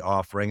readily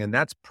offering, and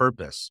that's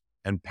purpose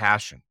and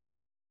passion.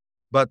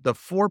 But the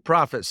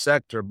for-profit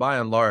sector, by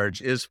and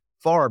large, is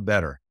far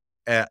better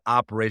at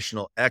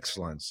operational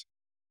excellence.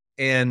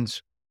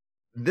 And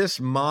this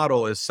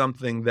model is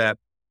something that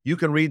you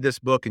can read this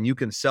book and you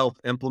can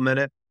self-implement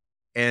it,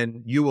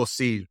 and you will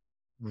see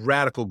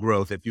radical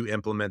growth if you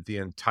implement the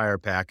entire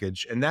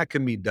package. And that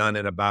can be done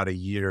in about a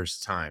year's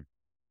time.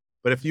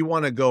 But if you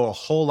want to go a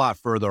whole lot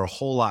further, a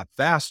whole lot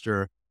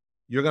faster,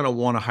 you're going to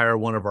want to hire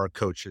one of our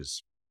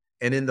coaches.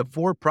 And in the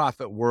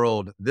for-profit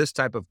world, this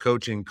type of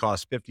coaching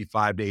costs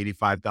 $55,000 to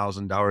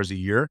 $85,000 a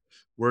year.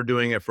 We're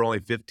doing it for only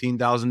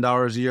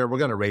 $15,000 a year. We're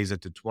going to raise it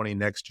to 20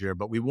 next year,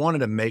 but we wanted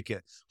to make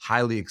it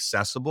highly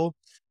accessible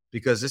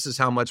because this is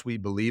how much we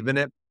believe in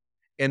it.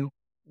 And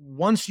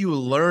once you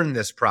learn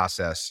this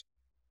process,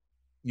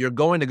 you're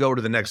going to go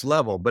to the next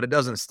level, but it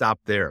doesn't stop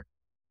there.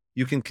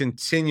 You can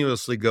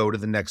continuously go to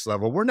the next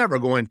level. We're never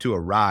going to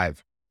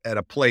arrive at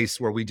a place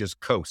where we just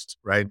coast,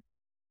 right?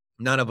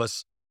 None of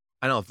us,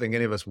 I don't think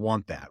any of us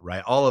want that,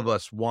 right? All of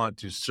us want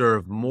to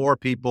serve more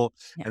people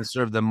and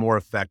serve them more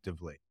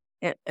effectively.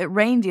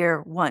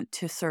 Reindeer want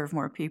to serve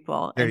more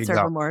people and serve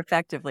them more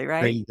effectively,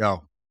 right? There you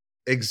go.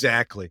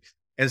 Exactly.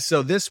 And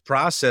so this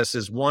process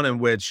is one in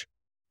which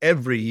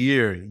every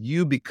year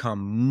you become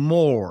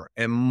more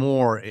and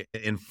more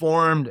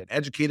informed and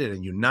educated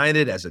and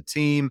united as a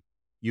team.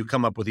 You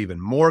come up with even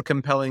more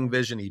compelling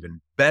vision,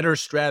 even better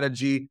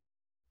strategy.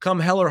 Come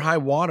hell or high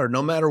water,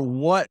 no matter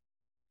what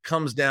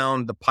comes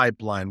down the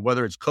pipeline,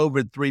 whether it's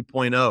COVID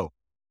 3.0,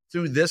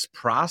 through this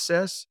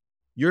process,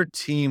 your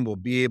team will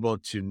be able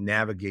to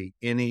navigate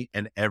any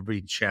and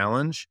every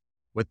challenge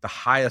with the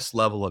highest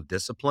level of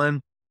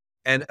discipline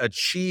and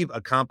achieve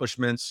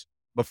accomplishments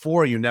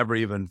before you never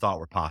even thought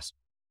were possible.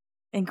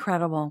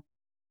 Incredible.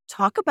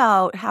 Talk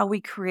about how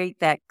we create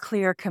that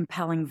clear,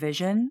 compelling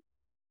vision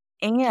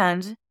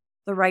and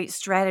the right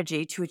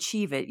strategy to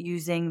achieve it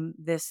using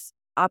this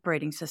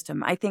operating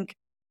system. I think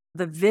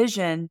the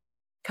vision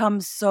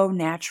comes so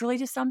naturally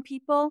to some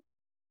people,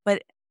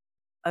 but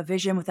a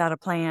vision without a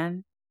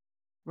plan,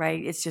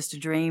 right? It's just a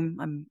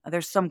dream.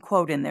 There's some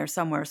quote in there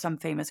somewhere, some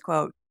famous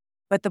quote.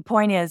 But the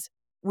point is,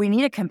 we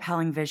need a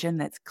compelling vision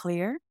that's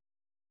clear,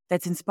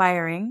 that's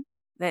inspiring,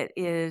 that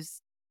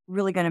is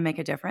really going to make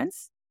a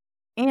difference.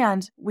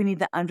 And we need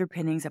the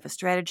underpinnings of a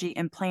strategy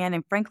and plan,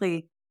 and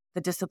frankly,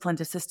 the discipline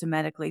to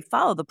systematically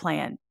follow the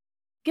plan.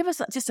 Give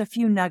us just a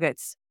few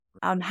nuggets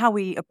on how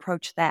we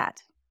approach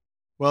that.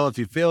 Well, if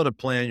you fail to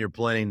plan, you're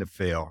planning to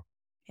fail.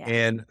 Yeah.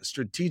 And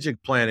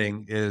strategic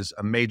planning is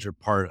a major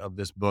part of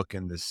this book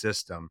and this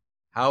system.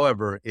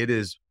 However, it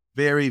is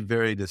very,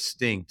 very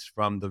distinct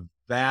from the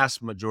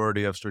vast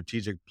majority of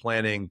strategic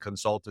planning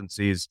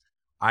consultancies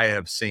I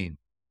have seen.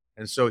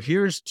 And so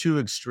here's two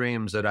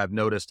extremes that I've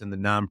noticed in the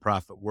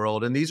nonprofit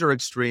world. And these are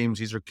extremes,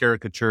 these are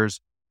caricatures,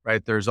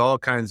 right? There's all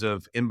kinds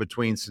of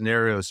in-between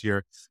scenarios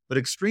here. But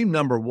extreme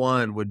number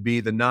one would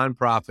be the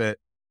nonprofit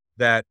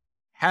that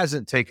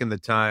hasn't taken the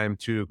time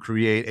to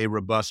create a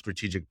robust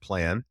strategic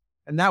plan.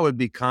 And that would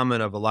be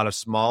common of a lot of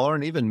smaller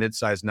and even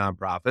mid-sized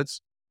nonprofits.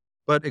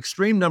 But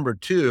extreme number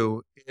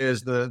two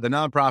is the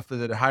nonprofit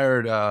that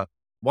hired a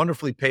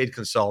wonderfully paid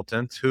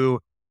consultant who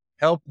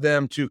helped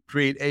them to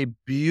create a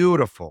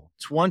beautiful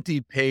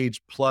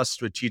 20-page plus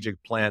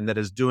strategic plan that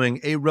is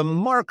doing a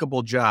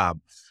remarkable job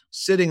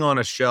sitting on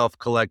a shelf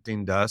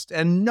collecting dust,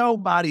 and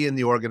nobody in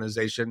the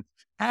organization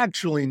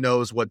actually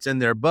knows what's in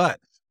there. But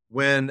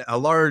when a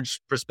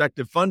large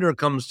prospective funder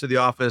comes to the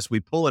office, we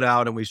pull it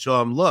out and we show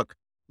them, look,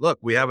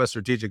 we have a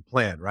strategic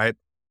plan, right?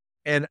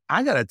 And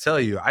I got to tell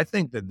you, I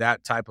think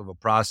that type of a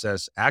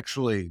process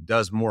actually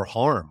does more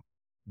harm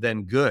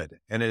than good.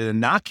 And it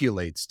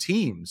inoculates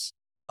teams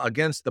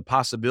against the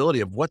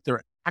possibility of what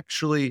they're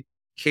actually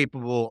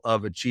capable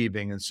of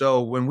achieving. And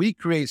so when we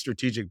create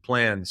strategic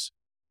plans,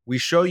 we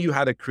show you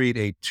how to create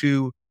a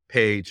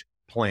 2-page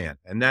plan.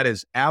 And that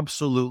is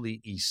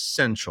absolutely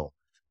essential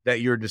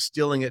that you're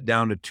distilling it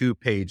down to 2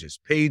 pages.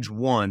 Page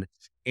 1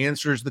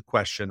 answers the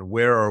question,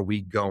 where are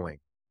we going?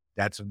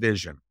 That's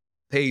vision.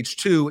 Page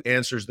 2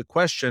 answers the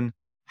question,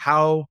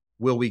 how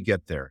will we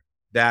get there?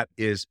 That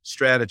is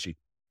strategy.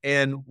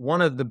 And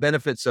one of the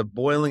benefits of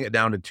boiling it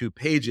down to 2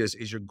 pages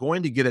is you're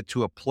going to get it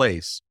to a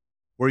place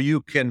where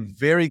you can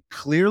very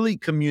clearly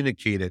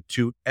communicate it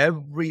to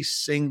every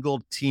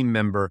single team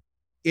member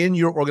in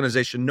your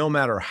organization, no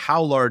matter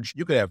how large.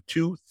 You could have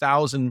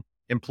 2,000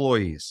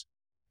 employees.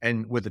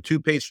 And with a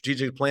 2-page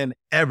strategic plan,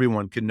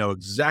 everyone can know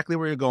exactly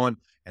where you're going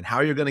and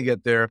how you're going to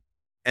get there,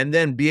 and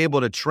then be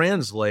able to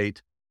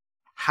translate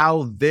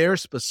how their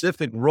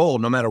specific role,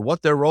 no matter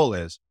what their role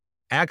is,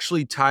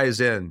 actually ties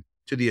in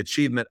to the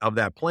achievement of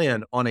that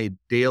plan on a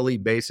daily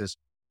basis.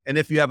 And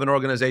if you have an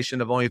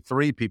organization of only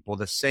 3 people,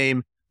 the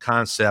same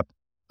concept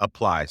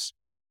applies.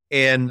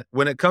 And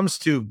when it comes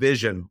to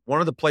vision, one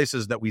of the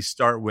places that we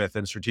start with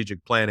in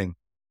strategic planning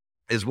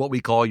is what we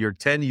call your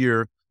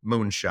 10-year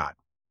moonshot.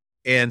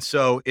 And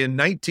so in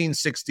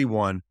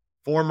 1961,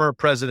 former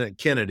President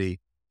Kennedy,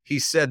 he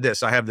said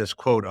this. I have this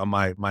quote on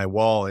my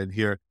wall in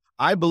here.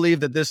 I believe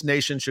that this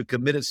nation should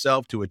commit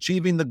itself to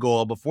achieving the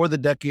goal before the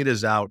decade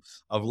is out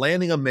of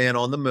landing a man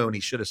on the moon. He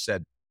should have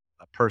said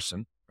a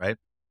person, right?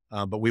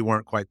 But we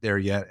weren't quite there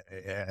yet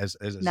as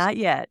a Not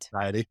yet.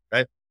 society,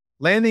 right?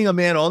 Landing a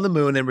man on the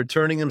moon and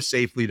returning him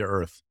safely to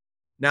Earth.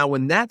 Now,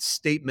 when that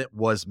statement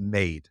was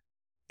made,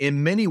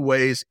 in many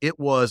ways, it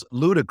was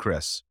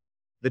ludicrous.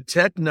 The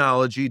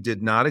technology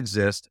did not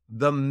exist.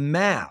 The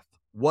math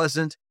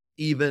wasn't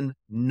even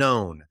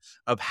known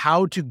of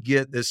how to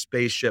get this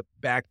spaceship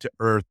back to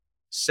Earth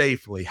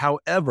safely.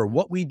 However,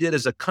 what we did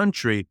as a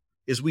country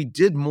is we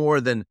did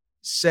more than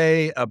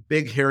say a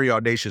big, hairy,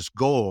 audacious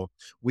goal.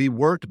 We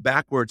worked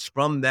backwards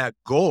from that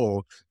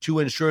goal to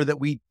ensure that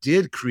we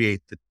did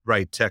create the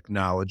right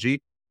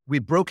technology. We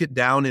broke it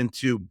down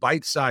into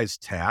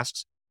bite-sized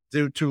tasks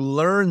to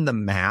learn the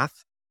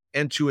math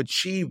and to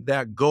achieve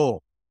that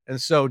goal.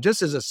 And so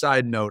just as a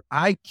side note,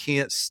 I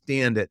can't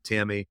stand it,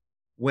 Tammy,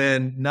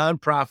 when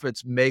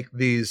nonprofits make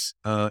these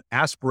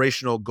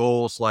aspirational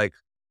goals like,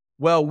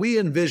 well, we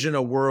envision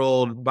a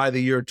world by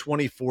the year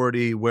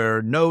 2040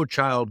 where no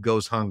child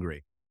goes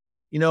hungry.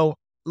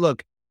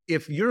 Look,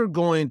 if you're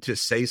going to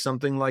say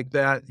something like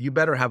that, you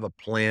better have a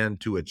plan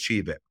to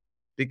achieve it,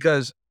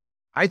 because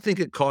I think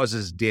it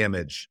causes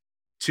damage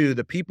to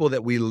the people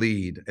that we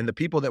lead and the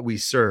people that we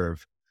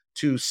serve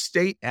to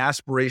state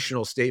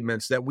aspirational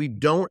statements that we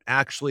don't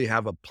actually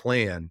have a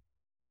plan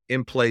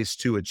in place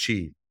to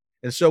achieve.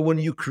 And so when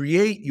you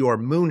create your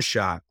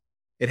moonshot,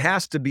 it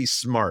has to be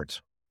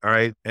smart. All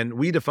right. And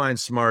we define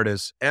smart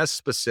as S,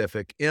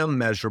 specific, M,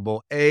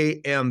 measurable, A,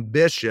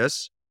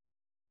 ambitious,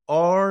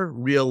 R,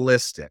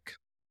 realistic,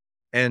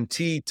 and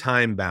T,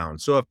 time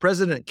bound. So if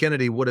President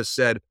Kennedy would have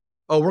said,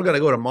 oh, we're going to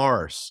go to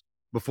Mars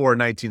before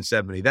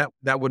 1970,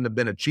 that wouldn't have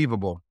been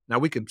achievable. Now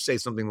we could say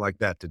something like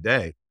that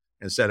today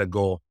and set a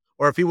goal.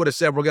 Or if he would have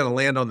said, we're going to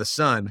land on the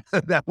sun,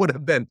 that would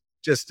have been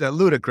just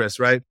ludicrous,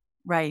 right?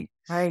 Right.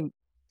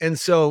 And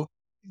so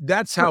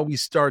that's how we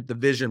start the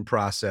vision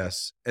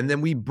process. And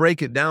then we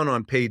break it down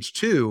on page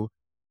 2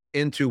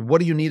 into what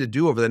do you need to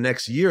do over the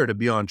next year to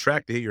be on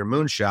track to hit your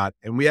moonshot.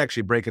 And we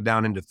actually break it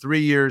down into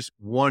 3 years,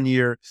 1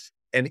 year,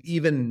 and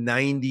even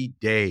 90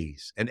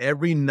 days. And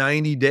every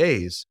 90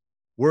 days,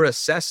 we're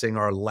assessing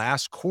our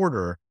last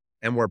quarter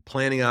and we're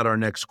planning out our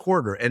next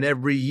quarter. And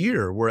every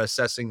year, we're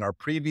assessing our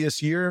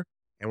previous year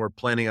and we're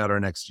planning out our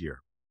next year.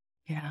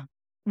 Yeah.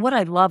 What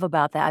I love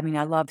about that,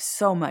 I love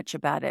so much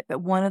about it,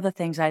 but one of the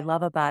things I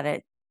love about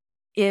it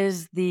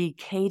is the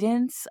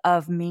cadence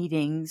of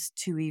meetings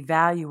to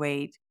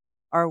evaluate,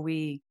 are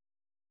we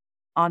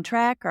on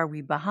track? Are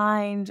we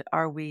behind?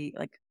 Are we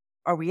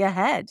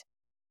ahead?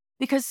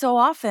 Because so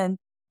often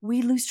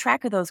we lose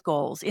track of those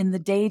goals in the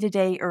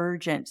day-to-day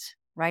urgent,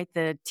 right?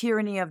 The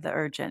tyranny of the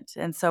urgent.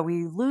 And so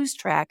we lose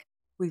track,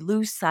 we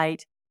lose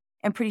sight,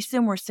 and pretty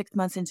soon we're 6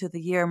 months into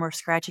the year and we're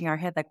scratching our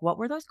head like, what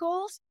were those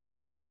goals?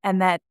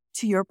 And that,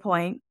 to your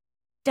point,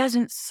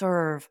 doesn't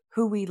serve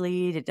who we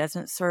lead. It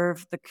doesn't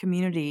serve the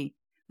community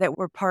that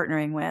we're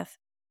partnering with.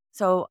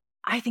 So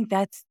I think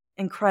that's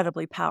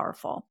incredibly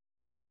powerful.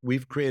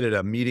 We've created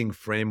a meeting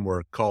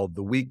framework called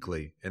the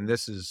Weekly, and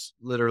this is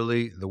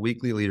literally the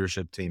weekly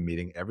leadership team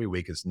meeting. Every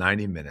week it's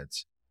 90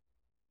 minutes.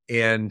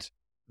 And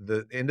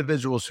the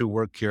individuals who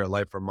work here at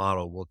Life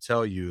Remodel will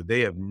tell you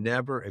they have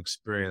never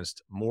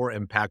experienced more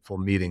impactful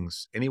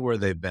meetings anywhere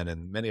they've been,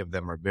 and many of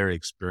them are very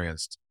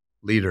experienced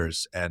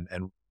leaders and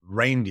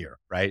reindeer,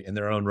 right, in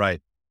their own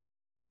right.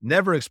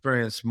 Never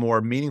experienced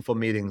more meaningful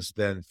meetings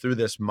than through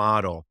this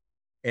model.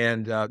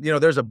 And,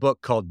 there's a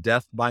book called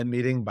Death by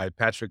Meeting by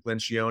Patrick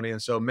Lencioni.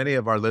 And so many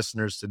of our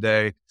listeners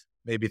today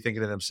may be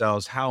thinking to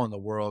themselves, how in the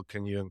world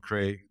can you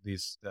create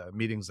these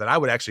meetings that I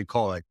would actually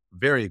call like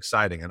very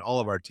exciting? And all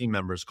of our team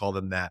members call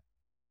them that.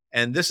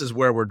 And this is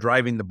where we're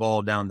driving the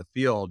ball down the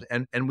field.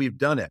 And we've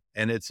done it.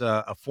 And it's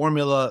a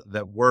formula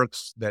that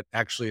works, that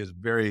actually is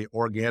very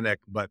organic,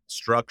 but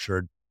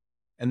structured.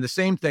 And the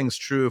same thing's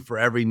true for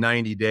every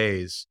 90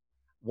 days.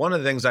 One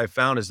of the things I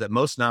found is that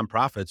most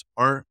nonprofits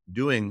aren't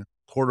doing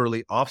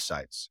quarterly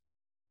offsites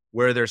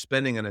where they're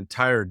spending an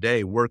entire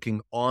day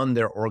working on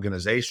their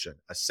organization,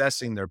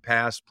 assessing their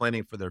past,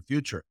 planning for their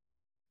future.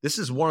 This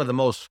is one of the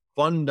most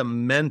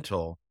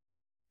fundamental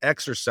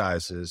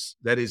exercises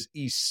that is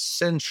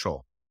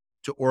essential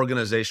to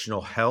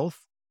organizational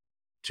health,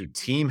 to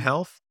team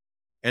health,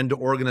 and to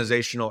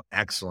organizational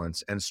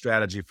excellence and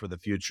strategy for the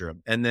future.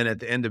 And then at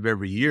the end of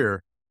every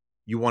year,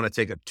 you want to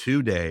take a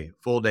 2-day,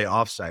 full day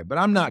offsite. But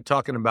I'm not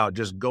talking about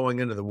just going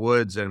into the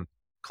woods and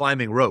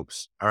climbing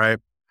ropes. All right.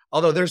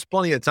 Although there's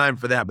plenty of time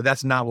for that, but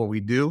that's not what we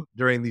do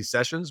during these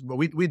sessions. But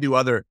we do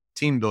other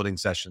team building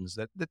sessions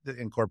that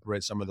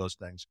incorporate some of those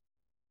things.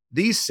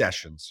 These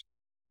sessions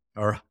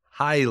are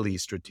highly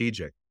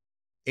strategic,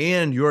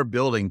 and you're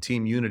building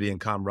team unity and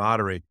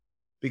camaraderie,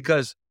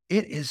 because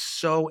it is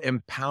so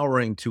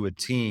empowering to a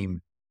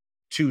team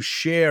to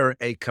share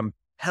a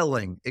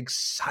compelling,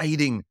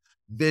 exciting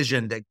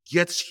vision that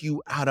gets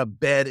you out of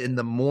bed in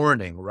the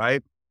morning,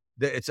 right?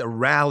 That it's a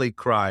rally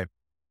cry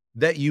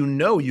that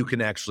you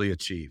can actually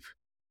achieve.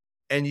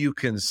 And you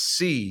can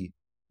see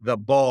the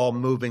ball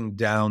moving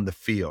down the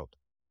field.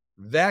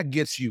 That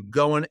gets you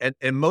going and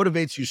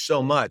motivates you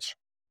so much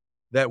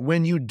that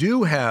when you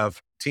do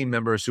have team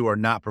members who are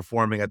not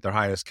performing at their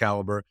highest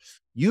caliber,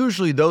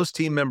 usually those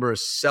team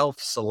members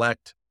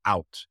self-select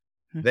out.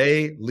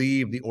 They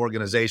leave the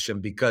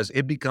organization because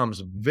it becomes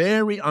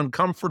very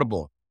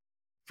uncomfortable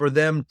for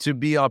them to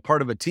be a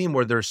part of a team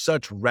where there's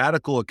such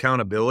radical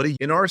accountability.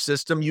 In our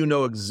system, you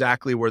know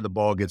exactly where the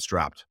ball gets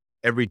dropped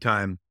every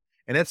time.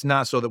 And it's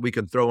not so that we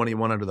can throw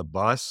anyone under the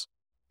bus.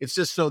 It's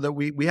just so that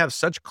we have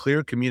such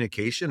clear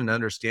communication and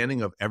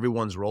understanding of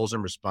everyone's roles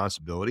and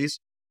responsibilities.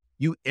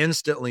 You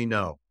instantly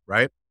know,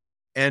 right?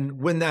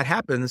 And when that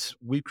happens,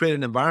 we create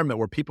an environment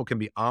where people can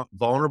be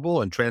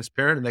vulnerable and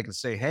transparent, and they can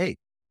say, hey,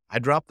 I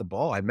dropped the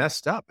ball. I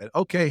messed up. And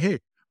okay, hey,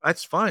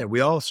 that's fine.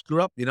 We all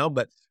screw up,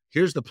 but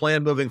here's the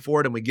plan moving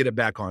forward and we get it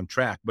back on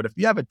track. But if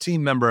you have a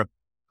team member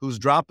who's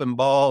dropping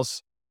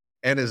balls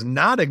and is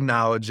not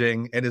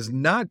acknowledging and is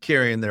not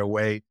carrying their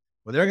weight,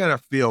 well, they're going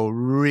to feel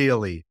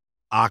really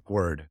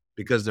awkward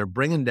because they're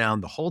bringing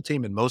down the whole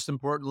team. And most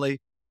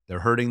importantly, they're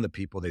hurting the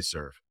people they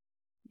serve.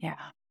 Yeah.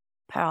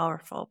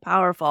 Powerful,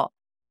 powerful.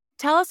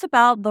 Tell us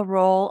about the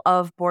role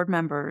of board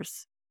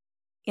members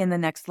in the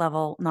Next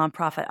Level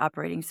nonprofit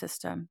operating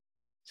system.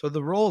 So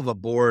the role of a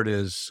board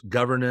is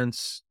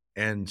governance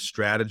and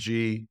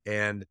strategy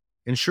and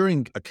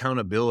ensuring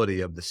accountability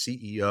of the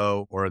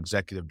CEO or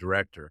executive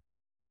director.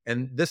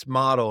 And this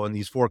model and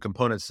these 4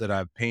 components that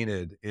I've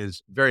painted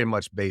is very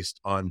much based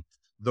on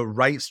the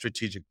right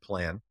strategic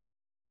plan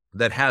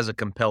that has a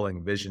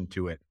compelling vision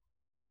to it.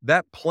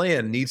 That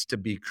plan needs to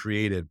be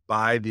created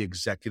by the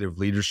executive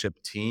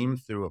leadership team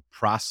through a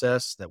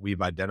process that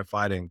we've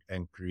identified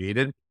and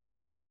created.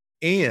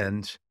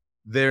 And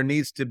there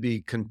needs to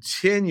be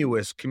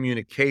continuous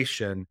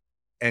communication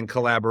and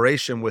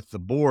collaboration with the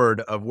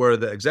board of where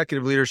the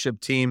executive leadership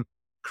team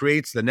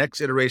creates the next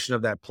iteration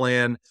of that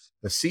plan.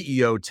 The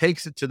CEO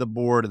takes it to the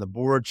board and the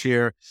board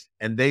chair,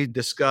 and they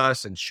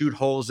discuss and shoot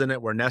holes in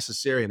it where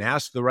necessary and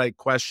ask the right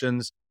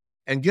questions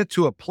and get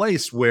to a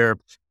place where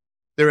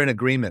they're in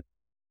agreement.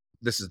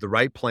 This is the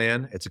right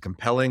plan. It's a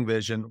compelling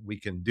vision. We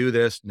can do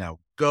this. Now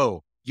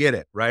go get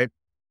it, right?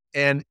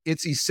 And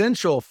it's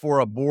essential for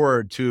a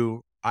board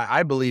to,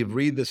 I believe,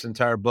 read this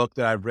entire book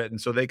that I've written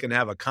so they can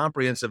have a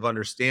comprehensive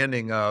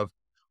understanding of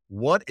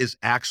what is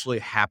actually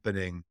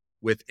happening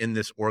within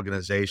this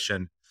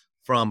organization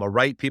from a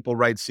right people,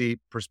 right seat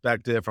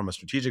perspective, from a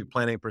strategic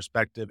planning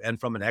perspective, and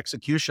from an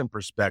execution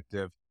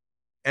perspective,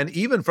 and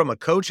even from a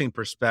coaching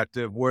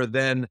perspective, where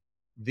then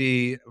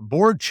the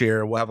board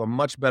chair will have a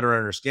much better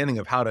understanding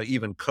of how to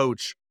even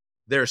coach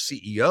their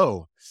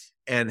CEO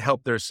and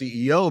help their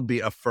CEO be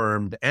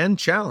affirmed and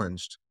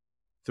challenged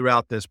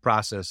throughout this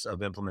process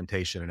of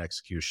implementation and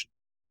execution.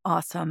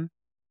 Awesome.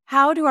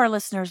 How do our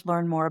listeners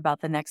learn more about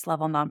the Next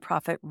Level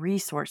nonprofit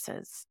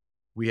resources?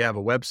 We have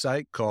a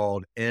website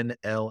called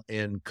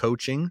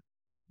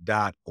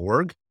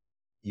nlncoaching.org.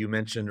 You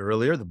mentioned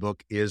earlier, the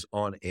book is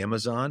on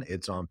Amazon.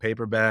 It's on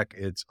paperback.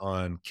 It's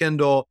on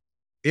Kindle.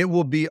 It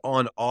will be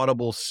on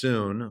Audible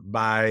soon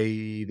by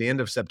the end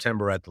of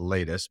September at the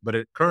latest, but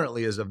it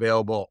currently is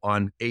available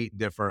on 8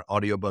 different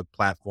audiobook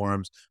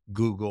platforms,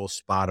 Google,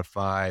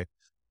 Spotify,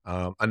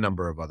 a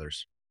number of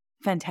others.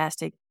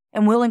 Fantastic.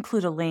 And we'll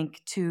include a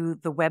link to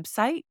the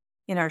website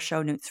in our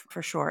show notes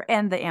for sure,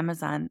 and the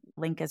Amazon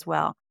link as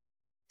well.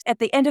 At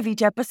the end of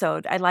each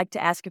episode, I'd like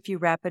to ask a few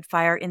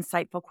rapid-fire,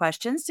 insightful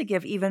questions to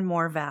give even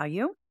more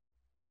value.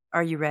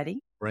 Are you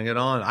ready? Bring it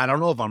on. I don't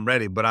know if I'm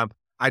ready, but I'm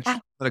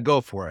going to go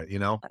for it,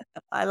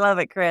 I love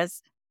it,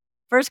 Chris.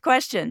 First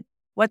question.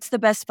 What's the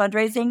best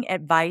fundraising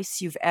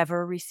advice you've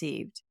ever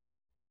received?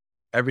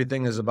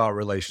 Everything is about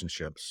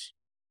relationships.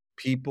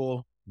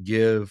 People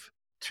give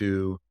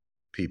to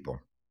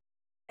people.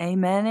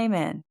 Amen,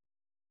 amen.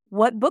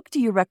 What book do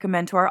you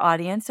recommend to our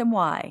audience and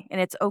why? And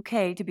it's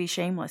okay to be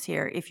shameless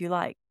here if you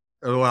like.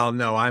 Well,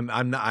 no,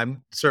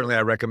 I'm certainly,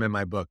 I recommend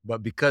my book,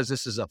 but because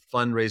this is a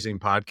fundraising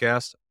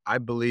podcast, I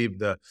believe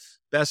the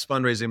best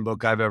fundraising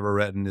book I've ever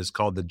written is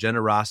called The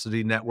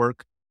Generosity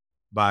Network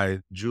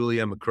by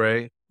Julia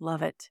McCrae.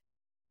 Love it.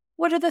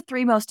 What are the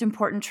 3 most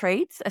important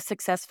traits a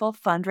successful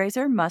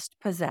fundraiser must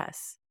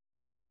possess?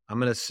 I'm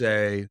going to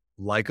say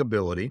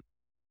likability.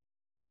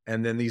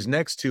 And then these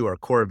next 2 are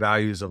core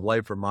values of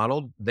Life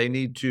Remodeled. They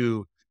need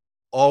to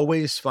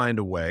always find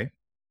a way.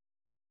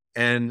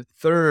 And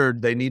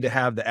third, they need to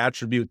have the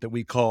attribute that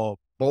we call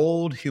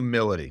bold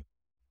humility.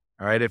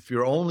 All right. If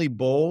you're only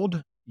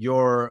bold,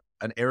 you're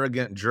an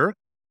arrogant jerk.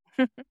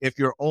 If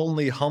you're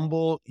only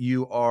humble,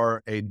 you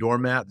are a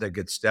doormat that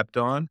gets stepped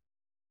on.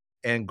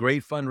 And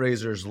great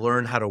fundraisers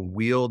learn how to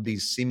wield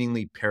these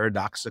seemingly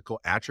paradoxical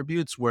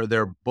attributes where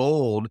they're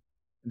bold,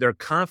 they're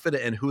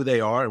confident in who they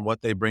are and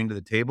what they bring to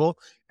the table,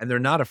 and they're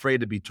not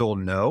afraid to be told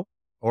no.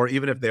 Or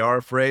even if they are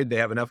afraid, they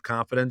have enough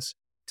confidence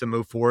to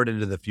move forward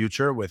into the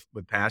future with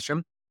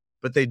passion.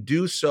 But they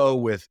do so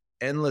with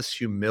endless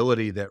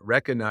humility that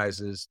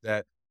recognizes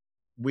that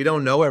we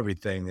don't know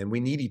everything and we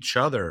need each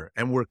other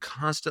and we're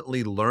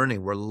constantly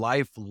learning. We're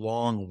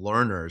lifelong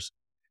learners.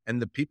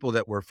 And the people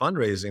that we're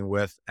fundraising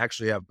with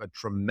actually have a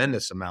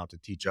tremendous amount to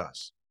teach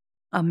us.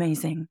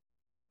 Amazing.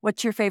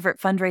 What's your favorite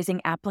fundraising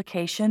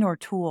application or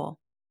tool?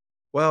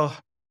 Well,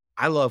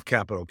 I love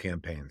capital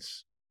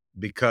campaigns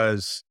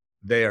because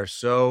they are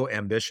so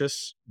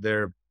ambitious.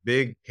 They're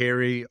big,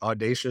 hairy,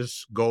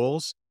 audacious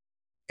goals.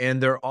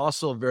 And they're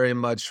also very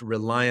much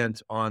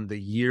reliant on the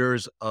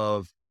years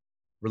of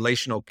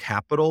relational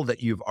capital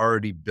that you've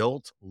already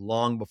built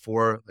long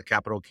before the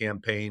capital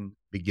campaign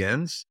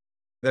begins.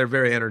 They're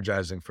very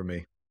energizing for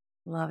me.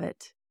 Love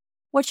it.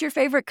 What's your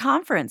favorite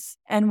conference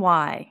and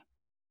why?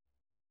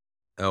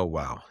 Oh,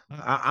 wow.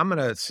 I'm going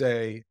to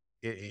say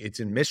it's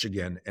in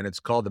Michigan and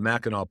it's called the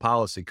Mackinac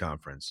Policy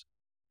Conference.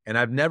 And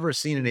I've never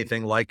seen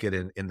anything like it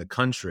in the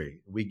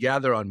country. We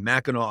gather on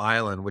Mackinac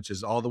Island, which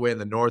is all the way in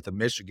the north of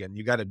Michigan.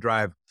 You got to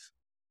drive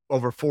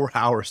over 4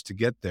 hours to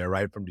get there,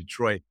 right, from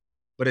Detroit.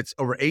 But it's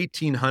over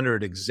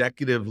 1,800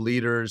 executive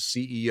leaders,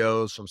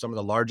 CEOs from some of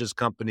the largest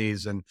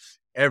companies and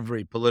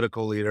every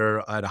political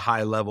leader at a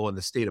high level in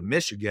the state of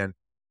Michigan.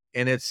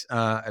 And it's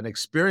an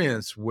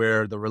experience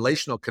where the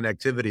relational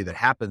connectivity that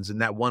happens in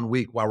that 1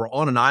 week while we're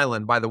on an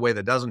island, by the way,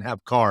 that doesn't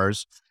have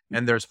cars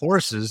and there's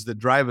horses that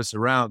drive us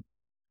around.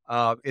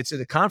 It's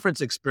a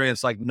conference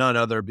experience like none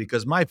other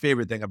because my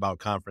favorite thing about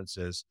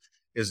conferences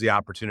is the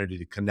opportunity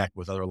to connect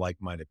with other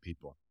like-minded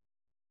people.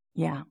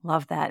 Yeah,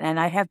 love that. And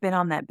I have been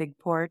on that big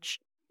porch.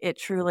 It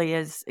truly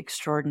is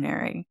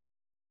extraordinary.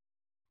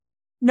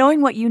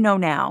 Knowing what you know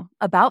now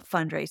about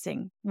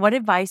fundraising, what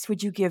advice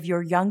would you give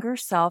your younger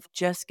self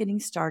just getting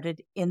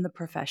started in the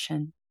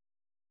profession?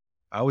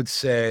 I would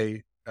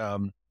say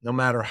no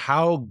matter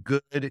how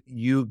good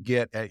you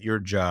get at your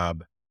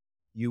job,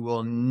 you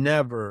will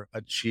never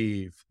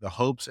achieve the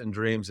hopes and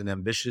dreams and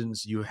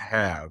ambitions you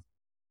have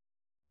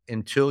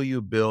until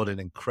you build an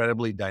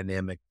incredibly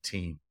dynamic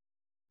team.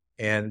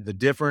 And the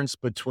difference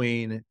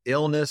between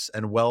illness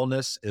and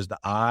wellness is the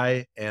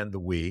I and the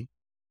we.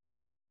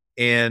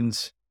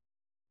 And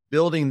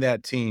building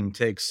that team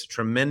takes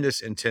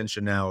tremendous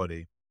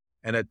intentionality,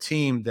 and a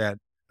team that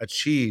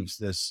achieves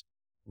this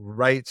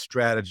right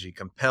strategy,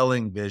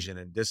 compelling vision,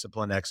 and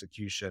disciplined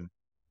execution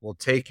will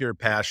take your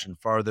passion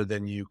farther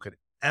than you could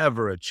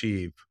ever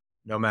achieve,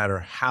 no matter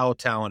how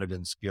talented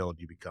and skilled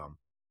you become.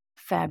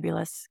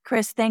 Fabulous.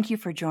 Chris, thank you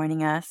for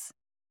joining us.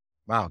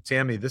 Wow,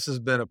 Tammy, this has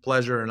been a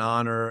pleasure and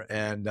honor,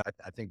 and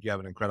I think you have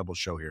an incredible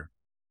show here.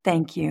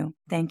 Thank you.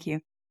 Thank you.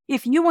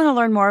 If you want to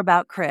learn more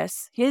about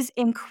Chris, his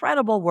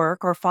incredible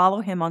work, or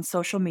follow him on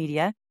social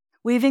media,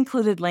 we've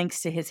included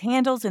links to his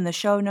handles in the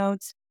show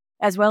notes,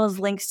 as well as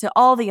links to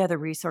all the other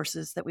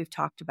resources that we've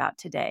talked about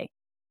today.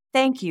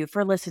 Thank you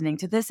for listening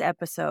to this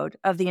episode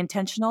of the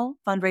Intentional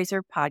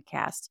Fundraiser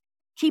Podcast.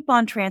 Keep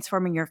on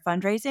transforming your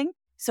fundraising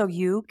so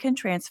you can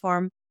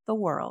transform the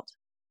world.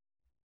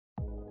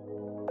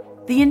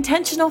 The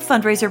Intentional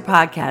Fundraiser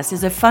Podcast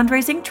is a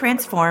Fundraising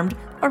Transformed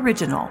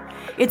original.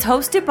 It's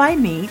hosted by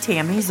me,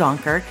 Tammy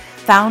Zonker,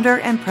 founder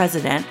and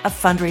president of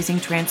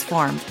Fundraising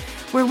Transformed,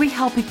 where we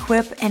help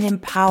equip and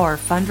empower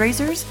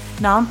fundraisers,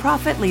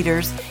 nonprofit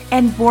leaders,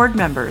 and board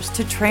members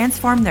to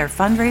transform their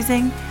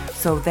fundraising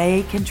so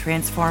they can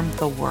transform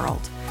the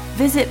world.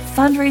 Visit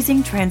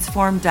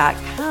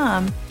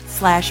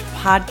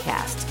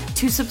fundraisingtransform.com/podcast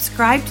to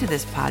subscribe to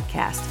this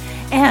podcast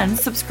and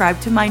subscribe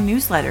to my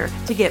newsletter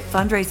to get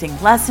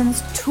fundraising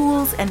lessons,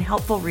 tools, and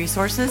helpful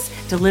resources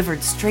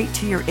delivered straight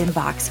to your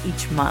inbox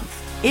each month.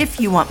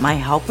 If you want my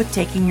help with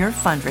taking your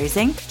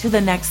fundraising to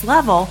the next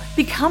level,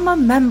 become a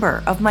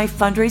member of my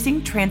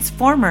Fundraising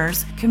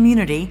Transformers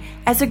community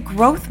as a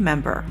growth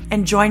member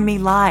and join me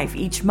live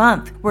each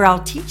month where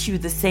I'll teach you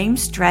the same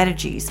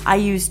strategies I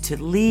use to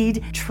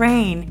lead,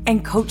 train,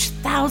 and coach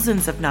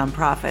thousands of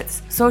nonprofits,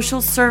 social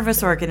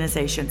service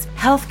organizations,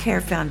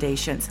 healthcare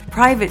foundations,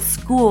 private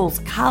schools,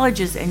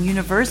 colleges, and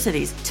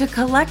universities to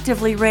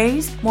collectively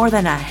raise more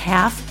than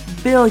 $500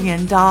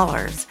 million,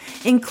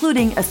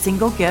 including a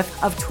single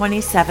gift of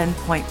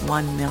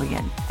 $27.1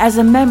 million. As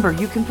a member,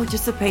 you can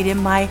participate in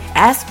my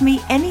Ask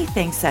Me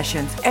Anything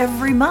sessions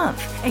every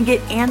month and get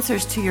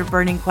answers to your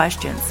burning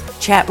questions.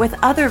 Chat with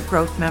other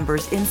growth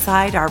members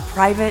inside our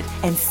private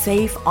and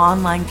safe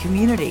online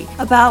community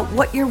about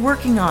what you're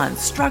working on,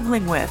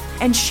 struggling with,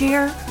 and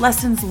share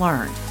lessons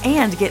learned.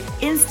 And get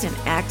instant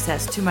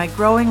access to my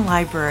growing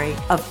library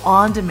of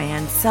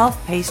on-demand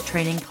self-paced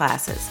training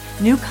classes.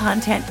 New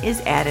content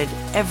is added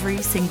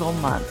every single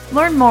month.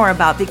 Learn more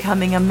about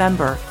becoming a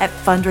member at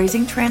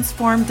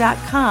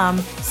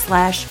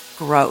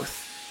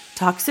fundraisingtransform.com/growth.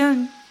 Talk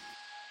soon.